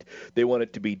fast-tracked. They want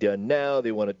it to be done now.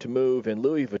 They want it to move. And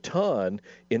Louis Vuitton,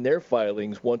 in their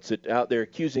filings, wants it out. They're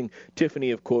accusing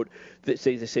Tiffany of, quote, they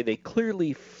say they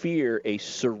clearly fear a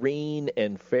serene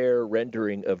and fair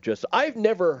rendering of justice. I've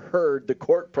never heard the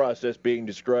court process being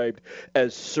described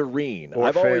as serene.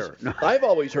 Or fair. I've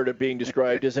always heard it being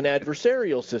described as an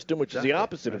adversarial system, which is the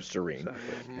opposite of serene.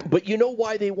 But you know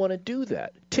why they want to do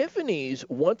that? Tiffany's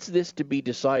wants this to be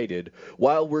decided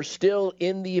while we're still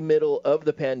in the middle of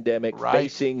the pandemic,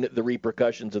 facing the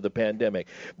repercussions of the pandemic.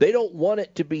 They don't want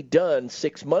it to be done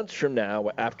 6 months from now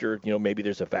after, maybe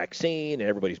there's a vaccine and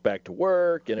everybody's back to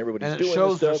work and everybody's doing this stuff. And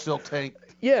it shows they're still tanked.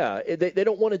 Yeah, they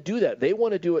don't want to do that. They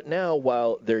want to do it now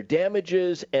while their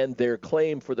damages and their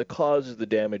claim for the cause of the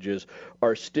damages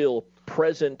are still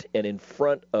present and in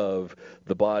front of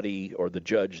the body or the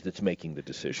judge that's making the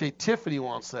decision. See, Tiffany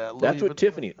wants that. That's what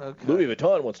Tiffany. Okay. Louis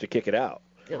Vuitton wants to kick it out.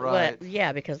 Right. Well,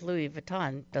 yeah, because Louis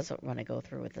Vuitton doesn't want to go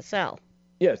through with the sale.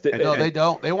 Yes. No, they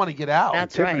don't. They want to get out.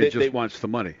 That's Tiffany right. just wants the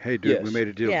money. Hey, dude, Yes. we made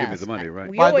a deal. Give me Yes. the money, right?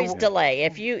 We always delay.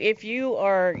 If you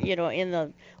are in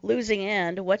the losing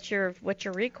end, what's your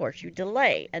recourse? You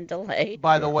delay and delay.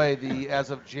 By the way, as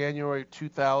of January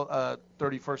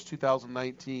 31st,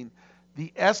 2019,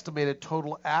 the estimated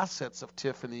total assets of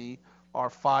Tiffany are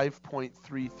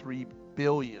 $5.33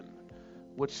 billion,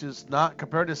 which is not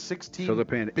compared to $16 So they're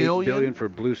paying $8 billion billion for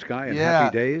Blue Sky and yeah,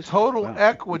 Happy Days? Total Wow.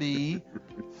 equity,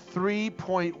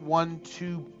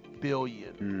 $3.12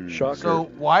 billion. Shocker. So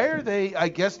why are they? I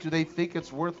guess do they think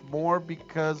it's worth more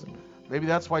because maybe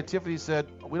that's why Tiffany said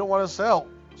we don't want to sell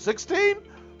 16.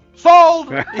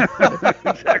 Sold.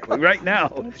 Exactly. Right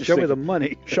now. Show me the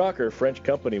money. Shocker. French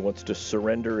company wants to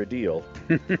surrender a deal.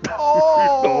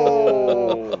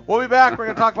 Oh. We'll be back. We're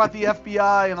going to talk about the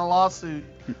FBI and a lawsuit.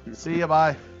 See you.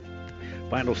 Bye.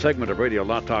 Final segment of Radio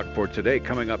Law Talk for today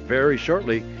coming up very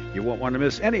shortly. You won't want to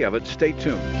miss any of it. Stay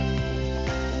tuned.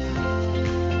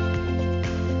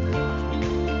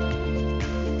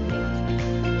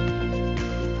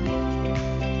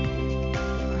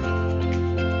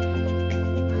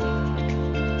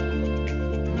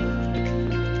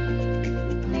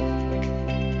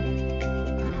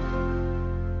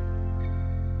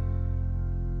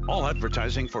 All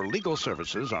advertising for legal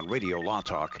services on Radio Law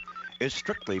Talk is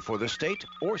strictly for the state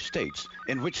or states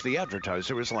in which the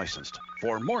advertiser is licensed.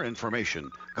 For more information,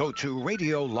 go to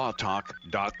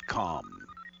radiolawtalk.com.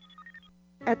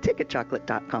 At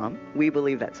TicketChocolate.com, we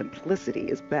believe that simplicity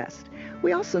is best.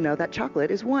 We also know that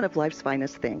chocolate is one of life's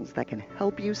finest things that can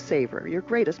help you savor your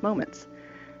greatest moments.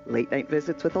 Late night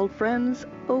visits with old friends,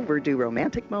 overdue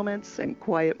romantic moments, and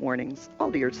quiet mornings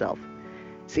all to yourself.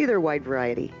 See their wide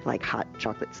variety, like hot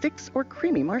chocolate sticks or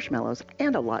creamy marshmallows,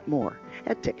 and a lot more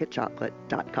at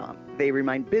TicketChocolate.com. They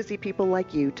remind busy people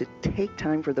like you to take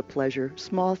time for the pleasure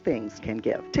small things can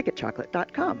give.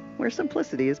 TicketChocolate.com, where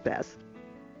simplicity is best.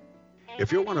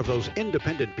 If you're one of those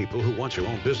independent people who wants your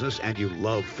own business and you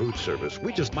love food service,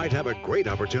 we just might have a great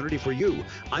opportunity for you.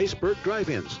 Iceberg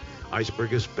Drive-Ins.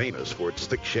 Iceberg is famous for its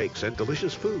thick shakes and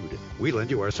delicious food. We lend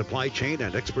you our supply chain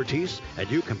and expertise, and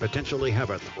you can potentially have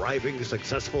a thriving,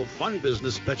 successful, fun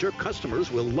business that your customers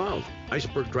will love.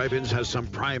 Iceberg Drive-Ins has some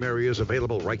prime areas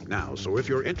available right now, so if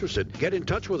you're interested, get in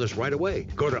touch with us right away.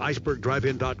 Go to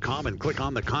icebergdrivein.com and click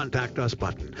on the Contact Us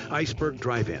button. Iceberg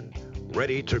Drive-In,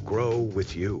 ready to grow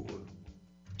with you.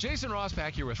 Jason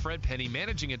Rosbach here with Fred Penny,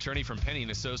 managing attorney from Penny &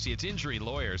 Associates Injury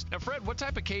Lawyers. Now, Fred, what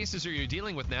type of cases are you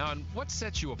dealing with now, and what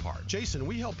sets you apart? Jason,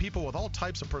 we help people with all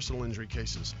types of personal injury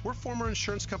cases. We're former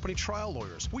insurance company trial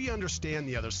lawyers. We understand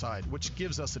the other side, which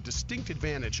gives us a distinct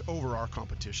advantage over our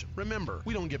competition. Remember,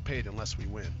 we don't get paid unless we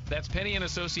win. That's Penny &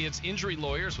 Associates Injury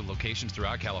Lawyers with locations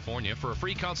throughout California. For a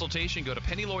free consultation, go to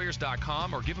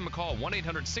pennylawyers.com or give them a call,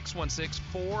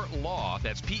 1-800-616-4LAW.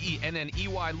 That's PENNEY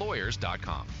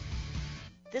lawyers.com.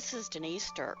 This is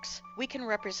Denise Dirks. We can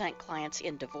represent clients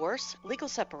in divorce, legal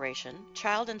separation,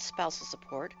 child and spousal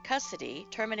support, custody,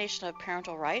 termination of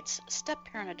parental rights,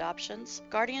 step-parent adoptions,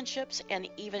 guardianships, and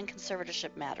even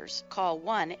conservatorship matters. Call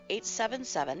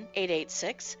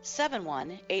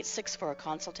 1-877-886-7186 for a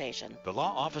consultation. The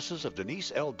law offices of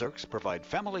Denise L. Dirks provide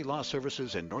family law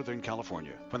services in Northern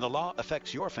California. When the law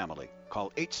affects your family,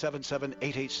 call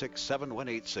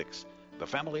 877-886-7186. The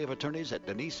family of attorneys at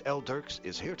Denise L. Dirks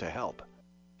is here to help.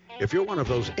 If you're one of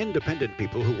those independent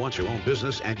people who wants your own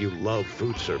business and you love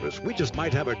food service, we just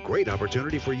might have a great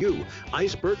opportunity for you.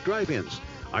 Iceberg Drive-Ins.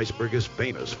 Iceberg is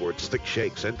famous for its thick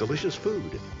shakes and delicious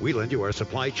food. We lend you our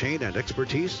supply chain and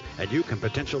expertise, and you can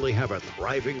potentially have a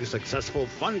thriving, successful,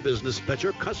 fun business that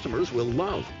your customers will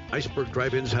love. Iceberg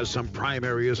Drive-Ins has some prime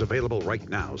areas available right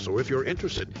now, so if you're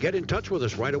interested, get in touch with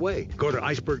us right away. Go to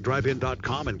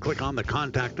icebergdrivein.com and click on the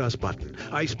Contact Us button.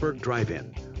 Iceberg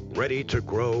Drive-In, ready to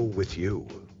grow with you.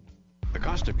 The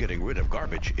cost of getting rid of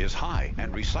garbage is high,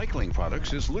 and recycling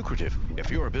products is lucrative. If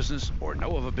you're a business or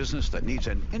know of a business that needs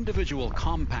an individual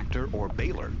compactor or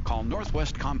baler, call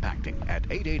Northwest Compacting at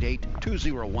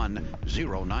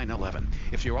 888-201-0911.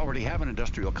 If you already have an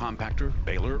industrial compactor,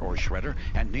 baler, or shredder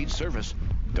and need service,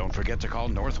 don't forget to call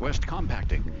Northwest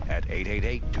Compacting at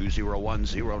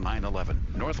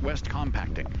 888-201-0911. Northwest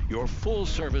Compacting, your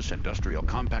full-service industrial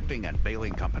compacting and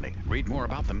baling company. Read more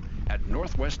about them at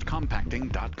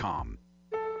northwestcompacting.com.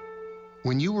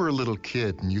 When you were a little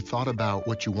kid and you thought about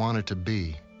what you wanted to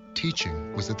be,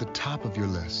 teaching was at the top of your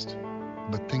list.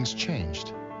 But things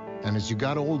changed. And as you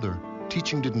got older,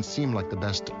 teaching didn't seem like the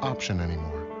best option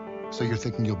anymore. So you're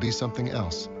thinking you'll be something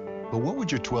else. But what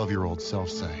would your 12-year-old self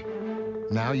say?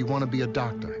 Now you want to be a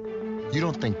doctor. You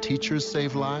don't think teachers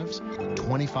save lives?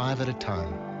 25 at a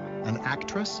time. An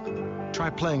actress? Try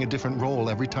playing a different role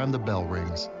every time the bell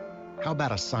rings. How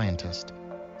about a scientist?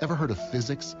 Ever heard of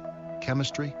physics?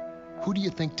 Chemistry? Who do you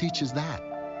think teaches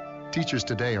that? Teachers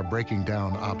today are breaking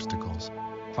down obstacles,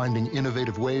 finding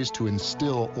innovative ways to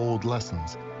instill old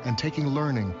lessons, and taking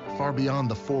learning far beyond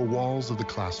the four walls of the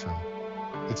classroom.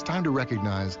 It's time to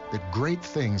recognize that great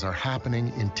things are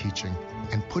happening in teaching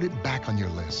and put it back on your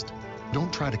list.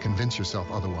 Don't try to convince yourself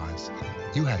otherwise.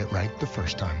 You had it right the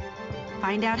first time.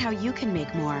 Find out how you can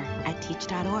make more at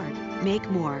teach.org. Make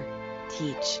more.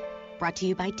 Teach. Brought to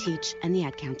you by Teach and the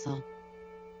Ad Council.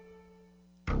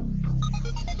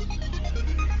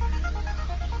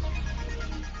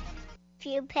 If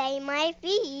you pay my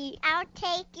fee, I'll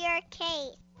take your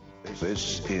case.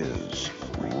 This is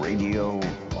Radio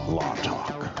Law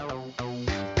Talk.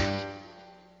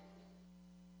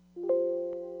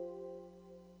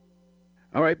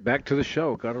 All right, back to the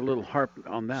show. Got a little harp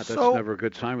on that. That's never a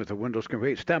good sign with the Windows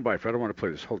computer. Wait, stand by, Fred. I want to play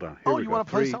this. Hold on. Here we you go. want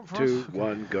to play 3, something 2, for us?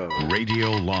 1, go.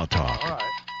 Radio Law Talk. All right.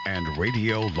 And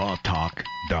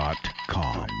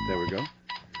RadioLawTalk.com. There we go.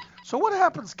 So what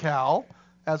happens, Cal,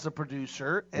 as a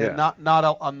producer and Yeah.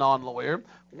 not a non-lawyer,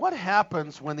 what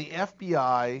happens when the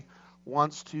FBI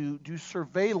wants to do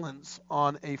surveillance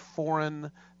on a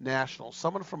foreign national,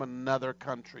 someone from another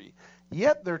country,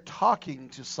 yet they're talking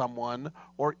to someone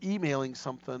or emailing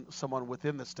someone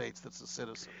within the States that's a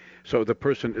citizen? So the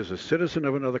person is a citizen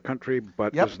of another country,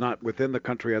 but is not within the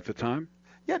country at the time?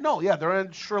 They're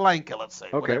in Sri Lanka, let's say.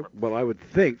 Okay, Whatever. well, I would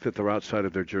think that they're outside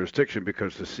of their jurisdiction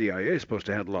because the CIA is supposed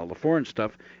to handle all the foreign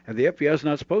stuff, and the FBI is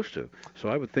not supposed to. So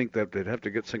I would think that they'd have to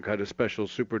get some kind of special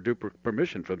super-duper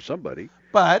permission from somebody.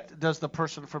 But does the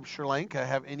person from Sri Lanka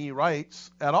have any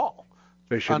rights at all?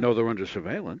 They should know they're under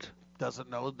surveillance. Doesn't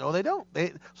know. No, they don't.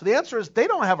 So the answer is they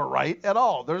don't have a right at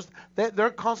all. Their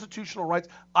constitutional rights.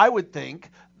 I would think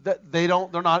that they're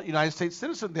not United States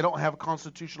citizens. They don't have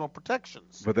constitutional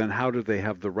protections. But then how do they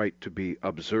have the right to be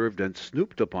observed and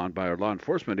snooped upon by our law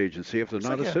enforcement agency if they're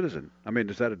not a citizen? I mean,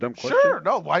 is that a dumb question? Sure.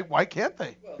 No. Why can't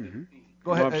they?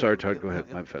 Go ahead. I'm sorry, Todd. Go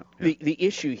ahead. My fault. The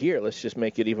issue here, let's just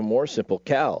make it even more simple.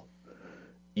 Cal,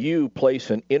 you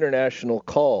place an international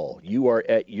call. You are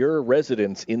at your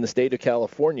residence in the state of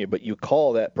California, but you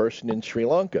call that person in Sri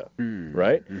Lanka,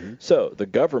 right? So the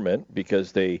government,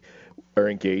 because they are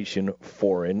engaged in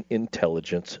foreign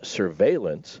intelligence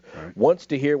surveillance, wants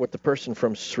to hear what the person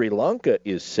from Sri Lanka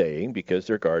is saying because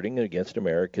they're guarding against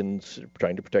Americans,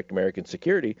 trying to protect American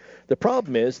security. The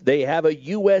problem is they have a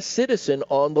U.S. citizen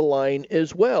on the line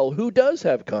as well who does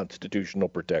have constitutional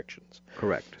protections.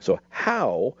 Correct. So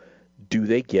how do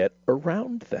they get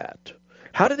around that?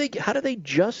 How do they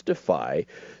justify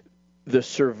the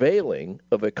surveilling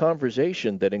of a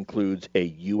conversation that includes a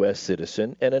U.S.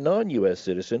 citizen and a non-U.S.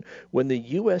 citizen when the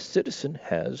U.S. citizen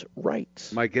has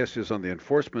rights? My guess is on the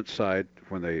enforcement side,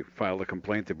 when they file a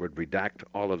complaint, they would redact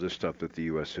all of the stuff that the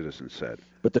U.S. citizen said.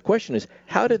 But the question is,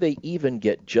 how do they even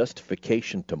get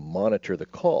justification to monitor the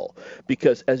call?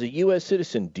 Because as a U.S.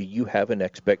 citizen, do you have an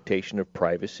expectation of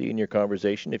privacy in your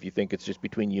conversation if you think it's just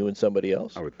between you and somebody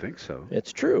else? I would think so.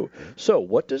 It's true. So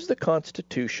what does the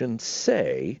Constitution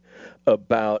say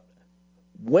about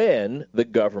when the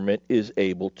government is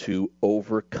able to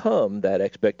overcome that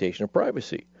expectation of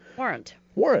privacy? Warrant.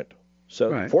 So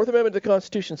the Fourth Amendment of the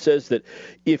Constitution says that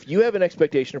if you have an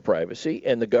expectation of privacy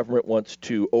and the government wants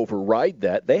to override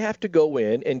that, they have to go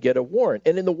in and get a warrant.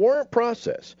 And in the warrant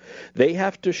process, they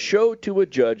have to show to a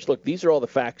judge, look, these are all the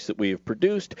facts that we have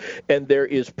produced, and there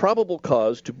is probable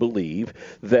cause to believe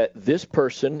that this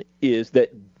person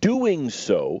doing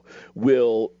so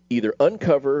will either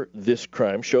uncover this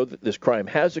crime, show that this crime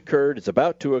has occurred, is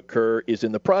about to occur, is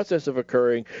in the process of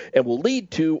occurring, and will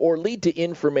lead to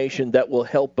information that will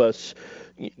help us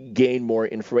gain more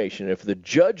information. If the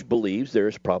judge believes there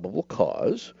is probable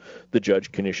cause, the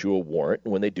judge can issue a warrant,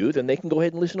 and when they do, then they can go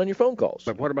ahead and listen on your phone calls.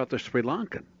 But what about the Sri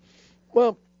Lankan?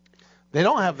 Well, they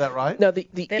don't have that right. Now They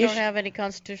don't have any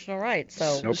constitutional rights.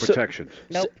 So no protections.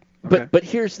 Nope. But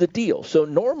here's the deal. So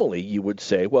normally you would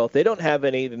say, well, if they don't have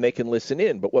any, then they can listen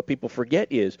in. But what people forget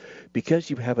is because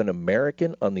you have an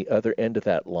American on the other end of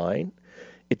that line,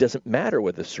 it doesn't matter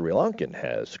whether Sri Lankan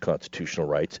has constitutional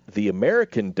rights. The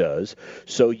American does.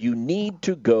 So you need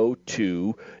to go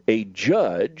to a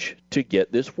judge to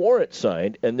get this warrant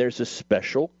signed, and there's a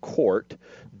special court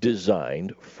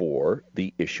designed for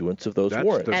the issuance of those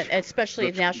warrants. And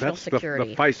especially national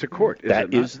security. The FISA court,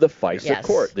 That is the FISA Yes.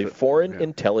 court, the Foreign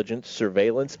Intelligence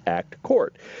Surveillance Act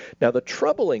court. Now, the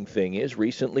troubling thing is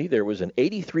recently there was an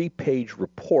 83-page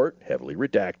report, heavily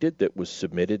redacted, that was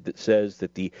submitted that says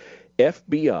that the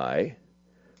FBI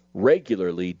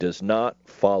regularly does not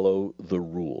follow the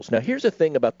rules. Now, here's the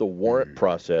thing about the warrant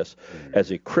process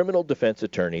as a criminal defense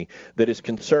attorney that is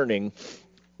concerning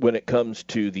when it comes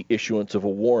to the issuance of a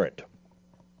warrant.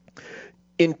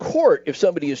 In court, if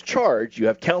somebody is charged, you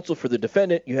have counsel for the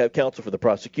defendant, you have counsel for the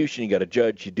prosecution, you got a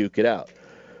judge, you duke it out.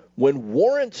 When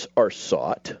warrants are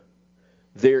sought,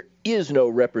 there is no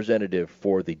representative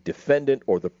for the defendant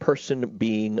or the person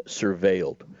being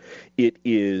surveilled. It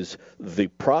is the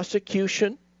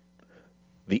prosecution,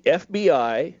 the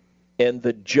FBI, and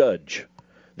the judge.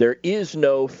 There is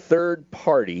no third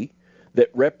party that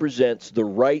represents the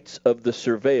rights of the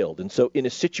surveilled. And so in a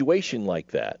situation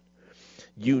like that,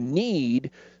 you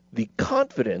need the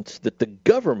confidence that the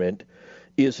government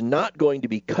is not going to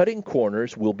be cutting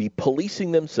corners, will be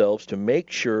policing themselves to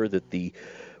make sure that the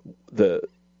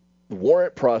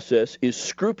warrant process is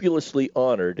scrupulously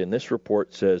honored, and this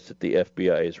report says that the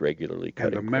FBI is regularly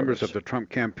cutting corners. And the members of the Trump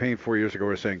campaign 4 years ago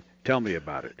were saying, tell me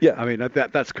about it. Yeah. I mean,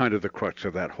 that's kind of the crux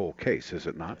of that whole case, is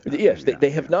it not? Yes,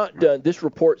 they have not done, this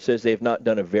report says they have not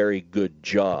done a very good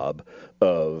job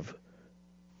of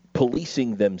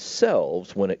policing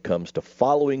themselves when it comes to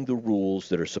following the rules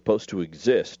that are supposed to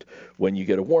exist when you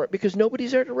get a warrant, because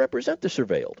nobody's there to represent the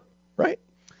surveilled, right?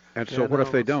 And so what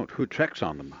if they don't? Who checks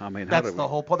on them? I mean, how That's do the we...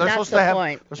 whole point. They're That's supposed to the have.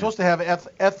 point. They're supposed to have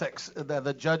ethics.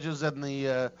 The judges and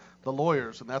the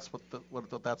lawyers, and that's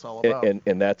what that's all about.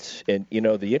 And you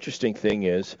know, the interesting thing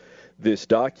is, this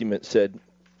document said,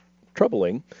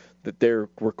 troubling, that there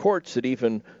were courts that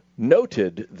even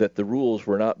noted that the rules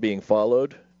were not being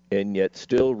followed, and yet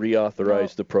still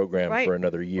reauthorized the program for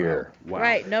another year. Wow.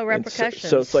 Right, no repercussions.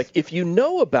 So it's like, if you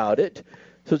know about it,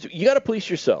 so you got to police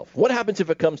yourself. What happens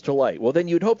if it comes to light? Well, then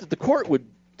you'd hope that the court would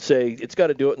say it's got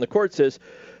to do it, and the court says,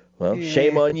 well,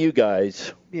 shame on you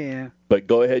guys. Yeah. But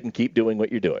go ahead and keep doing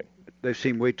what you're doing. They've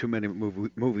seen way too many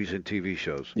movies and TV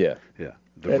shows. Yeah. Yeah.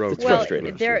 It's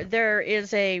frustrating. There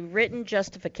is a written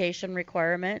justification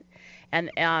requirement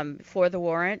and for the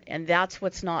warrant, and that's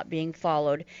what's not being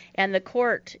followed. And the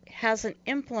court hasn't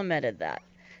implemented that.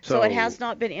 So it has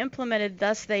not been implemented,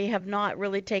 thus they have not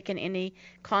really taken any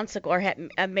or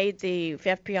have made the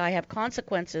FBI have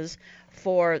consequences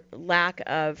for lack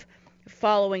of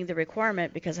following the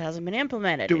requirement because it hasn't been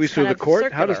implemented. Do we sue the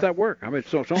court? How does that work? I mean,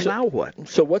 so now what?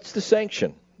 So what's the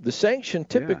sanction? The sanction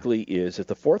typically is if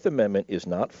the Fourth Amendment is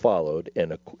not followed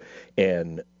and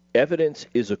evidence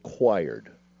is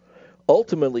acquired.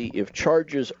 Ultimately, if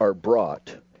charges are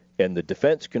brought and the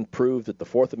defense can prove that the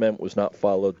Fourth Amendment was not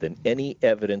followed, then any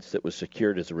evidence that was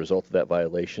secured as a result of that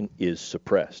violation is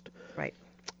suppressed. Right.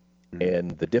 And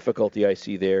the difficulty I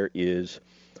see there is,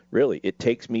 really, it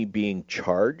takes me being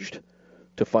charged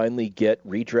to finally get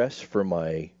redress for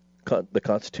the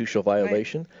constitutional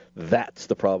violation. Right. That's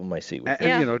the problem I see with it.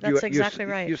 Yeah, you know, that's exactly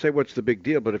right. You say, what's the big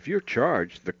deal? But if you're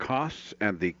charged, the costs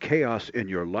and the chaos in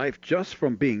your life just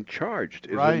from being charged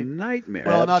is a nightmare.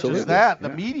 Well, not just that. The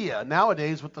media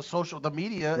nowadays with the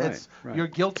media, it's you're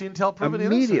guilty until proven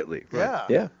immediately. Innocent.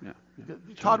 Yeah.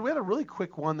 Todd, we had a really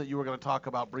quick one that you were going to talk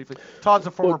about briefly. Todd's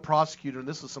a former prosecutor, and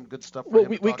this is some good stuff for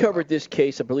him. We covered this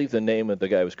case. I believe the name of the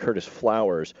guy was Curtis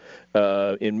Flowers.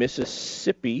 In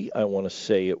Mississippi, I want to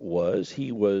say it was.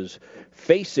 He was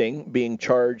being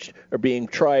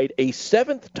tried a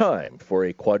seventh time for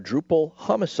a quadruple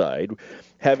homicide,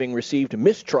 having received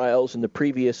mistrials in the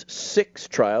previous 6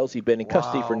 trials. He'd been in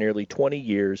custody for nearly 20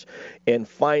 years. And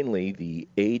finally, the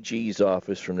AG's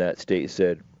office from that state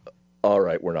said, all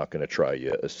right, we're not going to try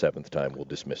you a 7th time. We'll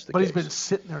dismiss the case. But he's been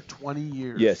sitting there 20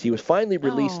 years. Yes, he was finally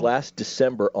released last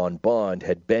December on bond,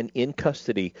 had been in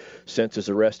custody since his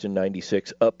arrest in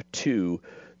 96 up to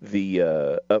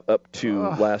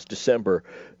last December,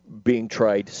 being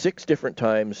tried 6 different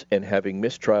times and having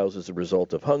mistrials as a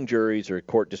result of hung juries or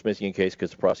court dismissing a case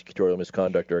because of prosecutorial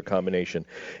misconduct or a combination.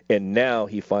 And now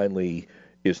he finally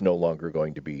is no longer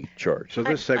going to be charged. So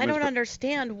this I don't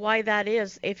understand why that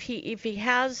is. If he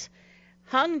has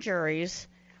hung juries,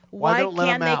 why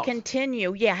can't they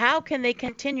continue? Yeah, how can they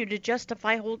continue to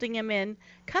justify holding him in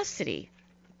custody?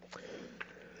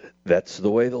 That's the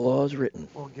way the law is written.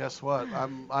 Well, guess what?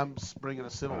 I'm bringing a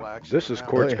civil action. This is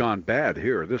court's gone bad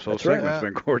here. This whole segment's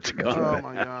been court's gone bad.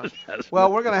 Oh my gosh. Well,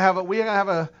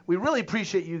 we really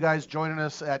appreciate you guys joining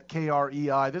us at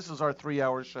KREI. This is our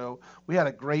 3-hour show. We had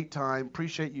a great time.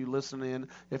 Appreciate you listening in.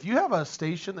 If you have a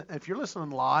station, if you're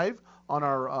listening live on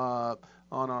our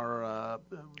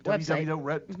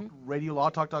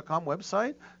www.radiolawtalk.com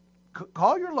website,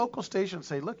 call your local station and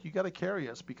say, look, you got to carry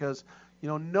us, because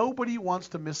nobody wants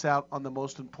to miss out on the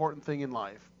most important thing in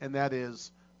life, and that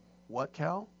is what,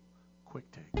 Cal? Quick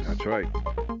take. That's right.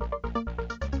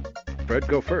 Fred,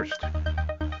 go first.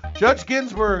 Judge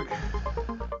Ginsburg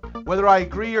Whether I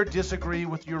agree or disagree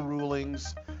with your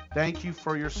rulings, thank you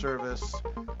for your service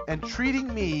and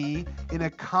treating me in a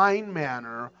kind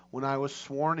manner when I was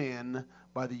sworn in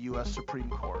by the U.S. Supreme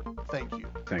Court. Thank you.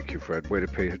 Thank you, Fred. Way to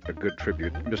pay a good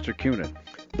tribute. Mr. Cunin.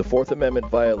 The Fourth Amendment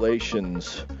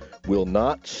violations will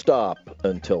not stop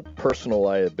until personal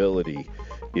liability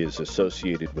is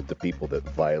associated with the people that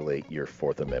violate your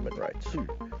Fourth Amendment rights.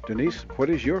 Denise, what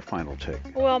is your final take?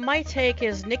 Well, my take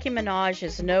is Nicki Minaj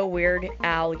is no Weird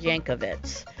Al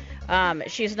Yankovic.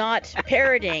 She's not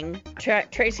parroting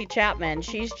Tracy Chapman.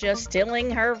 She's just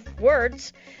stealing her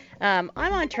words. I'm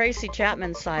on Tracy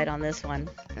Chapman's side on this one.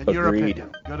 And your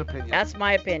opinion. Good opinion. That's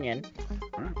my opinion.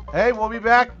 Hey, we'll be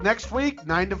back next week,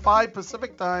 9 to 5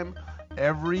 Pacific time,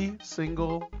 every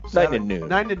single Saturday. 9 to noon.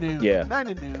 9 to noon. Yeah. 9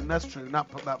 to noon. That's true. Not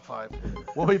 5.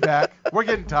 We'll be back. We're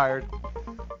getting tired.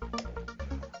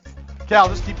 Cal,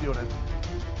 just keep doing it.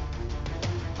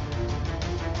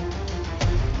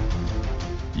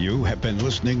 You have been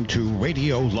listening to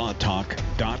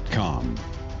RadioLawTalk.com,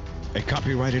 a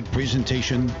copyrighted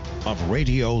presentation of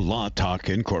Radio Law Talk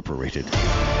Incorporated.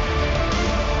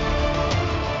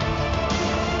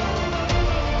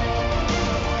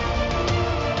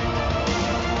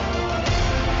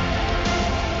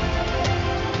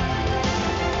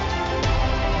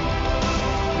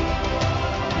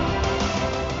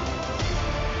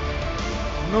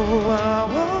 No, I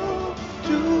won't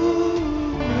do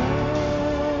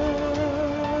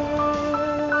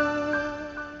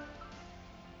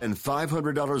And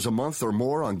 $500 a month or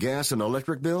more on gas and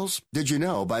electric bills? Did you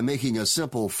know by making a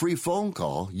simple free phone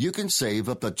call, you can save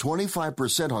up to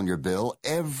 25% on your bill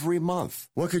every month?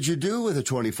 What could you do with a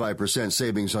 25%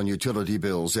 savings on utility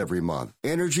bills every month?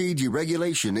 Energy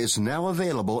deregulation is now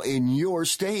available in your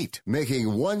state.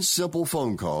 Making one simple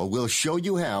phone call will show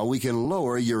you how we can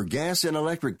lower your gas and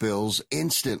electric bills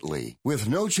instantly, with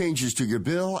no changes to your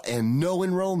bill and no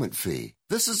enrollment fee.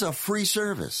 This is a free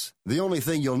service. The only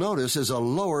thing you'll notice is a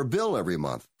lower bill every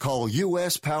month. Call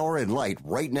U.S. Power and Light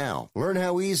right now. Learn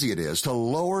how easy it is to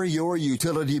lower your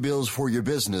utility bills for your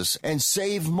business and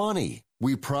save money.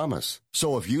 We promise.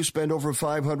 So if you spend over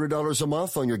 $500 a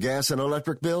month on your gas and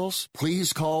electric bills,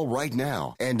 please call right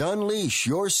now and unleash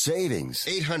your savings.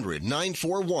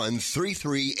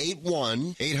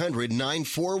 800-941-3381.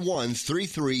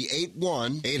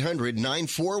 800-941-3381.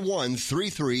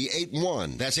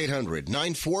 800-941-3381. That's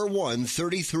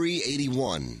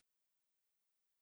 800-941-3381.